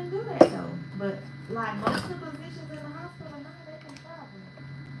used to didn't do that though, but like most of the positions in the hospital now, they can travel.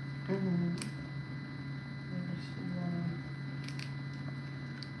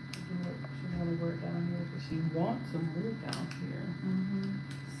 She wanna work down here, but she wants to move down here.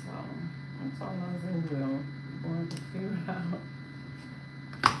 So I'm telling her, well, we're going to figure out.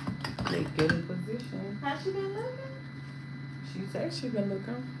 They get a position. Has she been looking? She said she been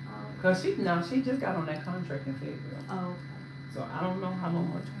looking. Oh. Cause she just got on that contract in Fayetteville. Oh, okay. So I don't know how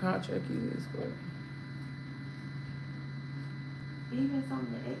much the contract is, but even some of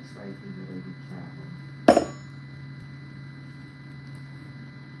the X-ray people they do travel.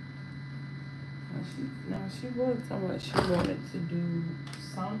 she was talking about she wanted to do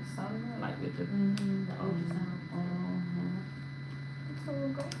something like with the ultrasound. So we'll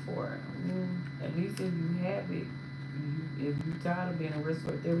go for it. I mean, at least if you have it, if you tired of being a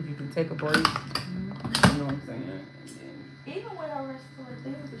respiratory therapist, you can take a break. You know what I'm saying? Even with our respiratory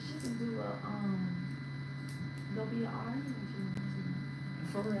therapist, she can do a go be an RN if she wants to.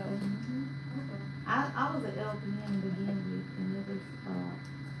 For real. I was an LPN to begin with, and it was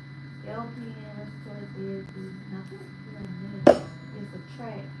LPN respiratory therapy. And I think it's a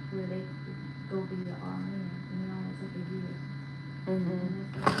track where they go be the RN, and it only took a year. And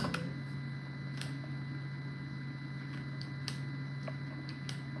that's what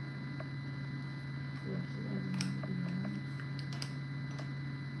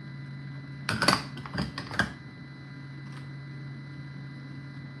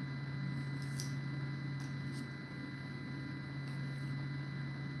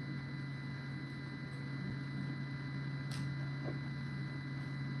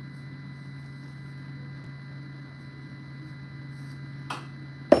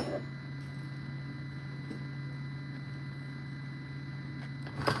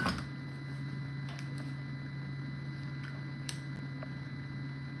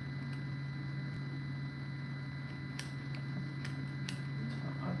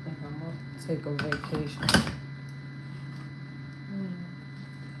take a vacation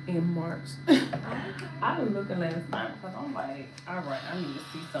in March. I was looking last night because I'm like, all right, I need to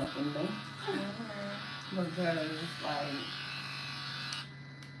see something new. But that is like,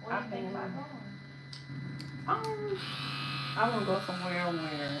 What do you think about going? I want to go somewhere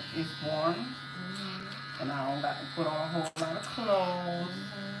where it's warm and I don't got to put on a whole lot of clothes.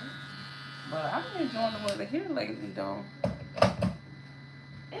 But I've been enjoying the weather here lately, though.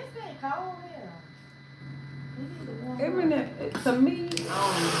 It's been cold here. We need to warm Every now, to me,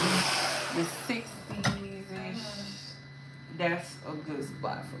 the 60s-ish, that's a good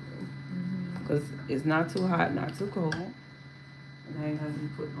spot for me. Because it's not too hot, not too cold. And I ain't got to be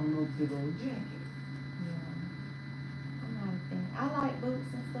putting on no big old jacket. I'm not a fan. I like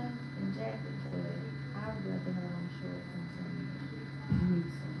boots and stuff and jackets, but I would rather have on shorts and something. Me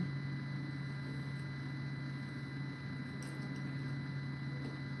too.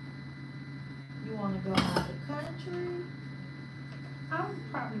 country? I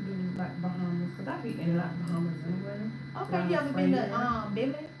would probably do like Bahamas, cause I be in like Bahamas anyway. Okay, you ever been to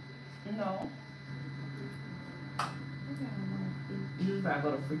Bimini? No. Usually I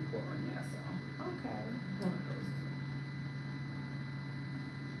go to Freeport right now, so. Okay. One of those two.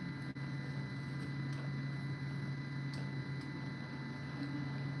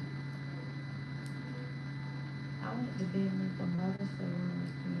 I went to Bimini for Mother's Day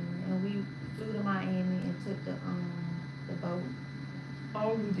last year, and we flew to Miami and took the boat.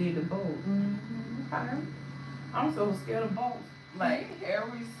 Oh, you did the boat. Mm-hmm. Okay. I'm so scared of boats. Like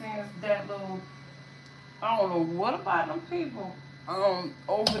ever since that little, I don't know what about them people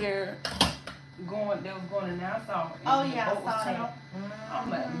over there they was going to Nassau. And Oh the yeah, I boat was saw turned. that. I'm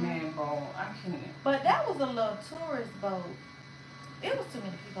like, man, bro, I can't. But that was a little tourist boat. It was too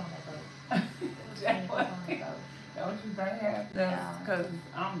many people on that boat. It was too many people on that boat. Don't you think happened? Yeah. Cause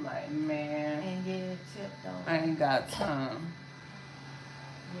I'm like, man, And yeah, it tipped over. I ain't got time.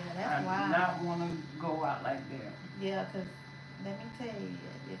 Yeah, that's I wild. do not want to go out like that. Yeah, 'cause let me tell you,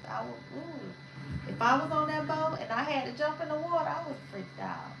 if I was on that boat and I had to jump in the water, I was freaked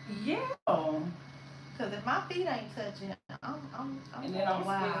out. Yeah. 'Cause if my feet ain't touching, I'm And then I'm scared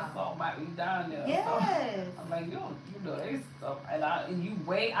wow. something might be down there. Yes. So I'm like, you know they stuff, and you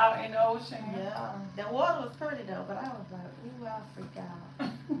way out in the ocean. Yeah. The water was pretty though, but I was like, ooh, I freaked out.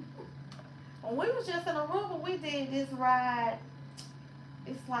 When we was just in Aruba, we did this ride.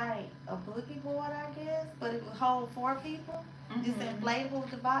 It's like a boogie board, I guess, but it would hold 4 people. This inflatable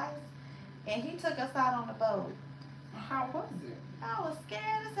device, and he took us out on the boat. How was it? I was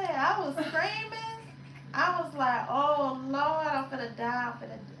scared as hell. I was screaming. I was like, oh Lord, I'm finna die.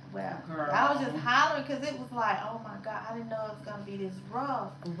 Well, Girl. I was just hollering because it was like, oh my God, I didn't know it was gonna be this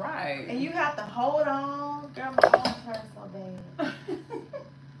rough. Right. And you have to hold on. Girl, my arms hurt so bad.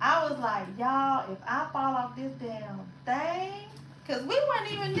 I was like, y'all, if I fall off this damn thing, because we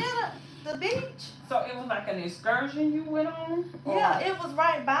weren't even near the beach. So it was like an excursion you went on? Or? Yeah, it was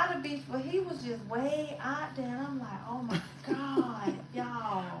right by the beach, but he was just way out there. And I'm like, oh my God,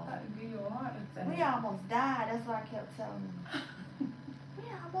 y'all. I'd give you a heart attack. We almost died. That's what I kept telling him. We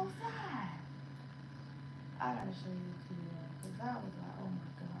almost died. I gotta show you too, because I was like, oh my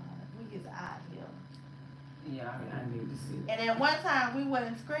God, we is out here. Yeah, I need to see it. And then one time we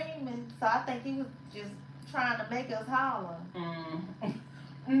wasn't screaming, so I think he was just trying to make us holler.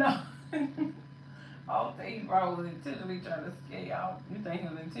 No. I don't think he probably was intentionally trying to scare y'all. You think he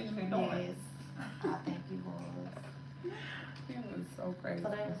was intentionally doing it? Yes, I think he was. He was so crazy. So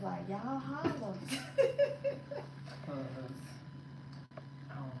they was like, y'all holler.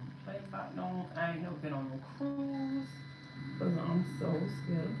 Play about no, I ain't never been on no cruise. Cause I'm so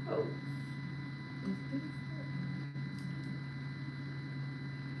scared of boats.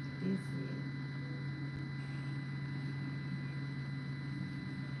 This is.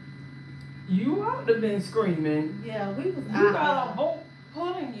 You ought to been screaming. Yeah, we was You out got a there. boat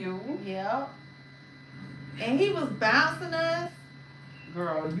pulling you. Yep. And he was bouncing us.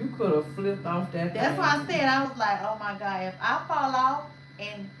 Girl, you could have flipped off that That's thing. why I said, I was like, oh my God, if I fall off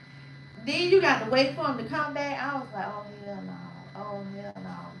and then you got to wait for him to come back, I was like, oh hell no. Oh hell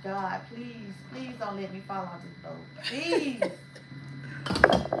no. God, please, please don't let me fall off this boat. Please.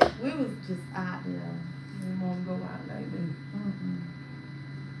 We was just out there. You won't go out like this. Mm-mm.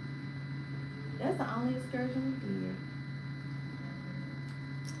 That's the only excursion we did.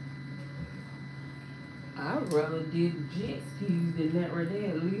 I'd rather did jet skis than that right there.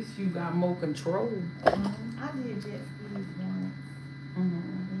 At least you got more control. Mm-hmm. I did jet skis once.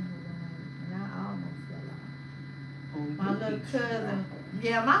 Mm-hmm. And I almost fell off. Oh, My little cousin.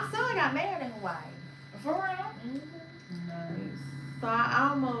 Yeah, my son got married in Hawaii. For real? Nice. So I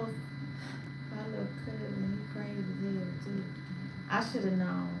almost, my little cousin, he crazy as hell too. I should have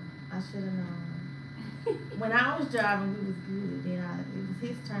known. When I was driving, we was good. Then it was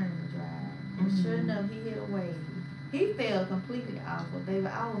his turn to drive. And sure enough, he hit a wave. He fell completely off, but baby,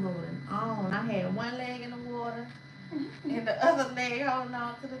 I was holding on. I had one leg in the water and the other leg holding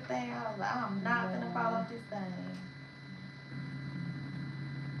on to the thing. I was like, I'm not gonna fall off this thing.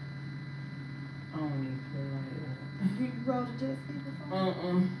 I don't even feel like that. You rode a jet ski before?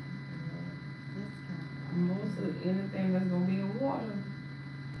 Mm-mm. That's kind of Most of anything that's gonna be in water,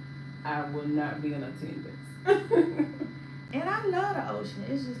 I will not be in attendance. And I love the ocean.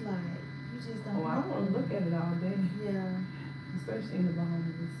 It's just like, you just don't Oh, I want to look at it all day. Yeah. Especially in the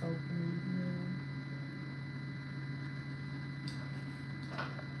Bahamas, it's so cool.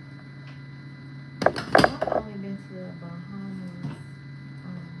 I've only been to the Bahamas,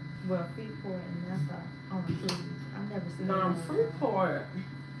 well, Freeport and Nassau on a cruise. I've never seen No, I'm it. Freeport.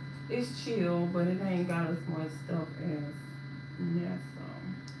 It's chill, but it ain't got as much stuff as Nassau.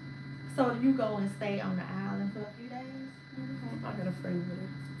 So you go and stay on the island for a few days? I got a friend with it.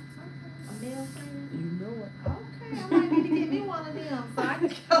 A male friend? You know it. Okay, I might need to get me one of them so I can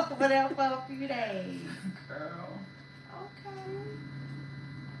go over there for a few days. Girl. Okay.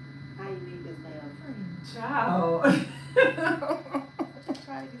 How you meet this male friend? Child. Just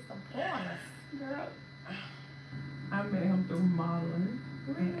try to get some pointers. Girl. I met him through modeling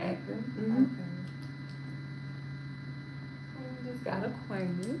and acting. Mm-hmm. Okay. We just got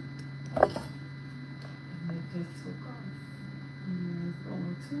acquainted. And it just took off. And it's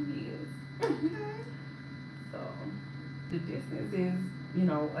going 2 years. Okay. So the distance is, you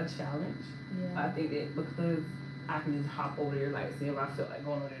know, a challenge. Yeah. I think that because I can just hop over there, like say if I feel like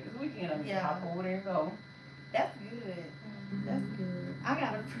going over there this weekend, I can just hop over there and go. That's good. That's good. I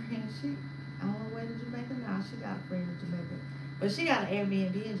got a friend, she on her way to Jamaica now. She got a friend in Jamaica. But she got an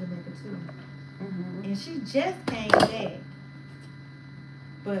Airbnb in Jamaica too. Mm-hmm. And she just came back.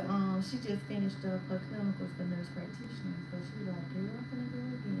 But she just finished up her clinicals for nurse practitioner. So she was like, girl, I'm gonna do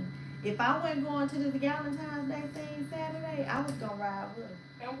it again. If I wasn't going to this Valentine's Day thing Saturday, I was gonna ride with her.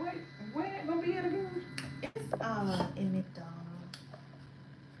 And when it gonna be at again? It's in McDonald's.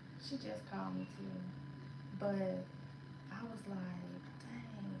 She just called me too. But I was like, dang,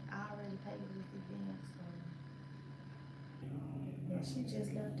 I already paid for this event, so yeah, she just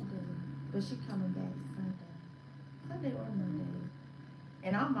left today. But she coming back Sunday or Monday.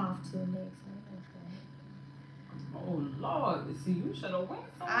 And I'm off till next Wednesday. Oh Lord, see you should have went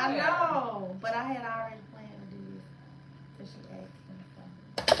somewhere. I know, but I had already planned to do this because she asked me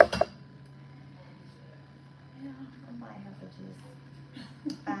so. Yeah, I might have to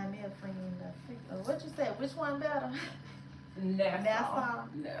just find me a friend in the freak. What you said? Which one better? Nassau.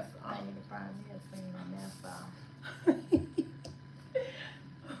 I need to find me a friend in Nassau.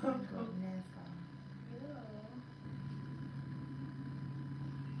 Go to Nassau.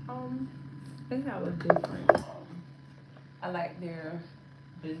 They have a different. I like their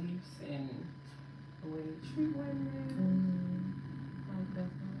beliefs and the way they treat women. Like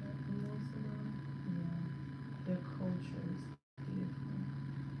that's what I like the most about them. Yeah, their culture is different.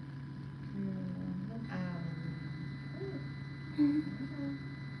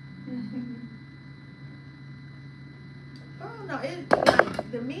 I don't know. It's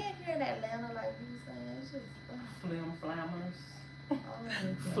like the men here in Atlanta, like you saying, it's just Flim flammers.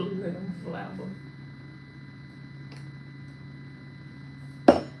 Flim flammers. I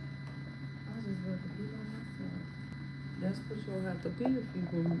just want to be by myself. That's what you'll have to be if you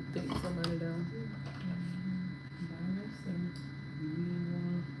gonna take somebody down here. By yourself. You ain't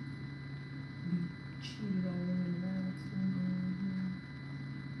wanna be cheated on and around too.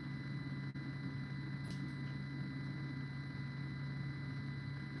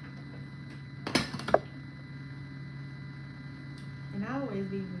 And I always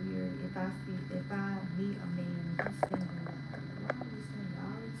be weird if I meet a man and he's single. Why are you single?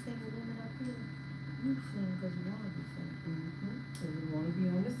 All these single women up here. You single because you want to be single. Because you want to be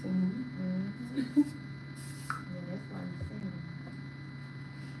on the scene. Yeah, that's why you're single.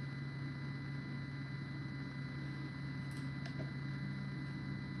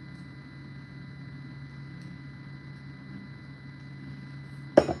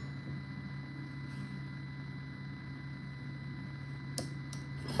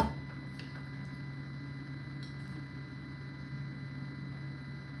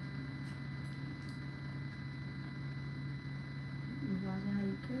 Watching how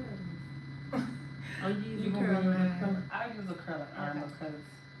you curl these. Oh, you use a curling iron. I use a curling iron because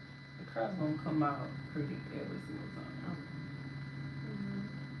the curls gonna come out pretty every single time.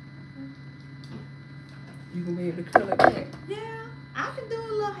 You gonna be able to curl it back. Yeah, I can do a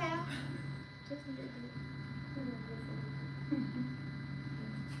little half. Just a little bit.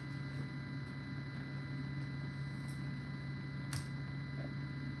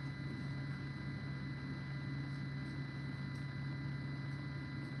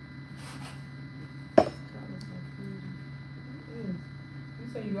 You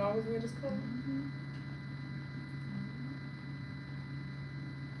say you always wear this color?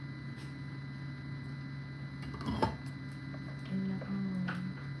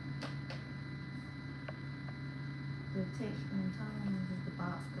 The texture and tones is the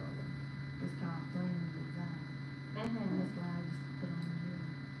box color. It's called Flame Design. That's why I just put on here.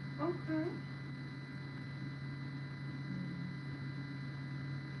 Okay.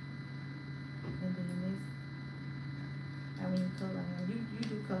 And then this, I mean, color. You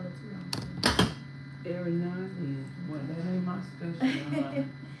do color too, don't you? Every now and then. Well, that ain't my specialty.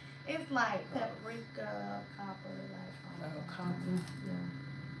 It's like paprika, copper, like Copper. yeah.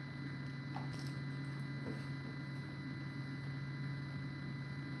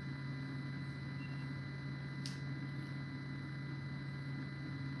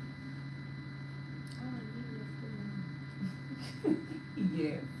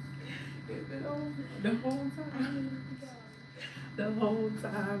 Yeah. It been on the whole time. The whole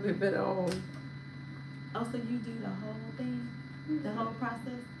time it been on. Oh, so you do the whole thing? The whole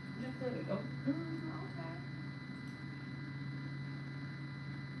process? Just let it go. Okay.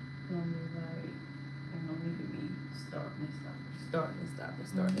 No need like, and no need to be starting and stopping, starting and stopping,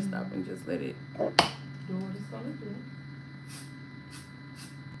 starting and stopping. Just let it do what it's gonna do.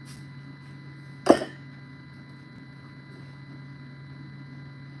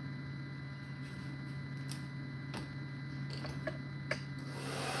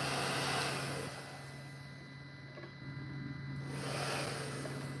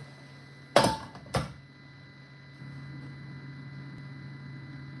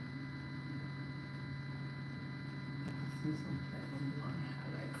 See some platinum blonde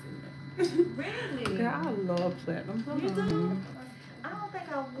highlights in there. Really? Girl, I love platinum blonde. You do? I don't think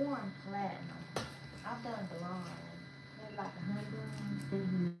I've worn platinum. I've done blonde. Maybe like a honey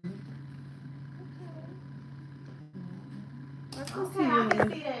blonde. I can Okay, see I you can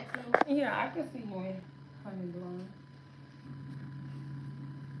in. see that too. Yeah, I can see you in honey blonde.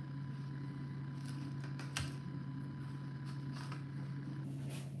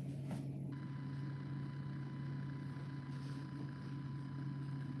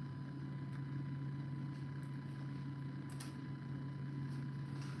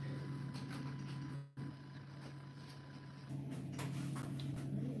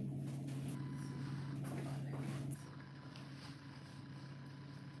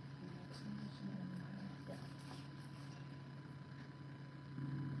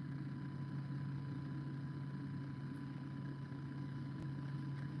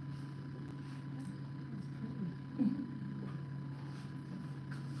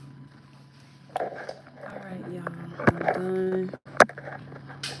 Alright, y'all, I'm done.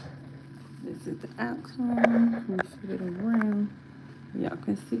 This is the outcome. I'm gonna flip it around. Y'all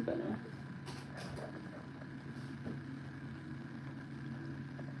can see better.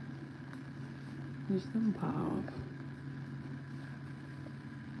 Here's the ball.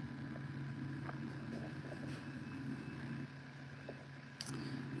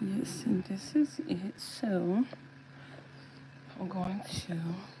 Yes, and this is it. So I'm going to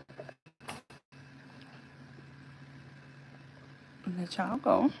let y'all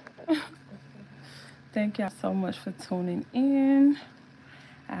go. Thank y'all so much for tuning in.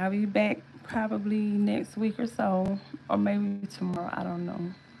 I'll be back probably next week or so, or maybe tomorrow. I don't know.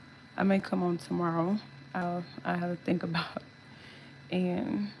 I may come on tomorrow. I have to think about it.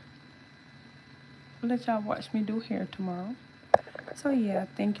 And let y'all watch me do hair tomorrow. So yeah,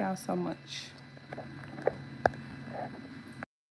 thank y'all so much.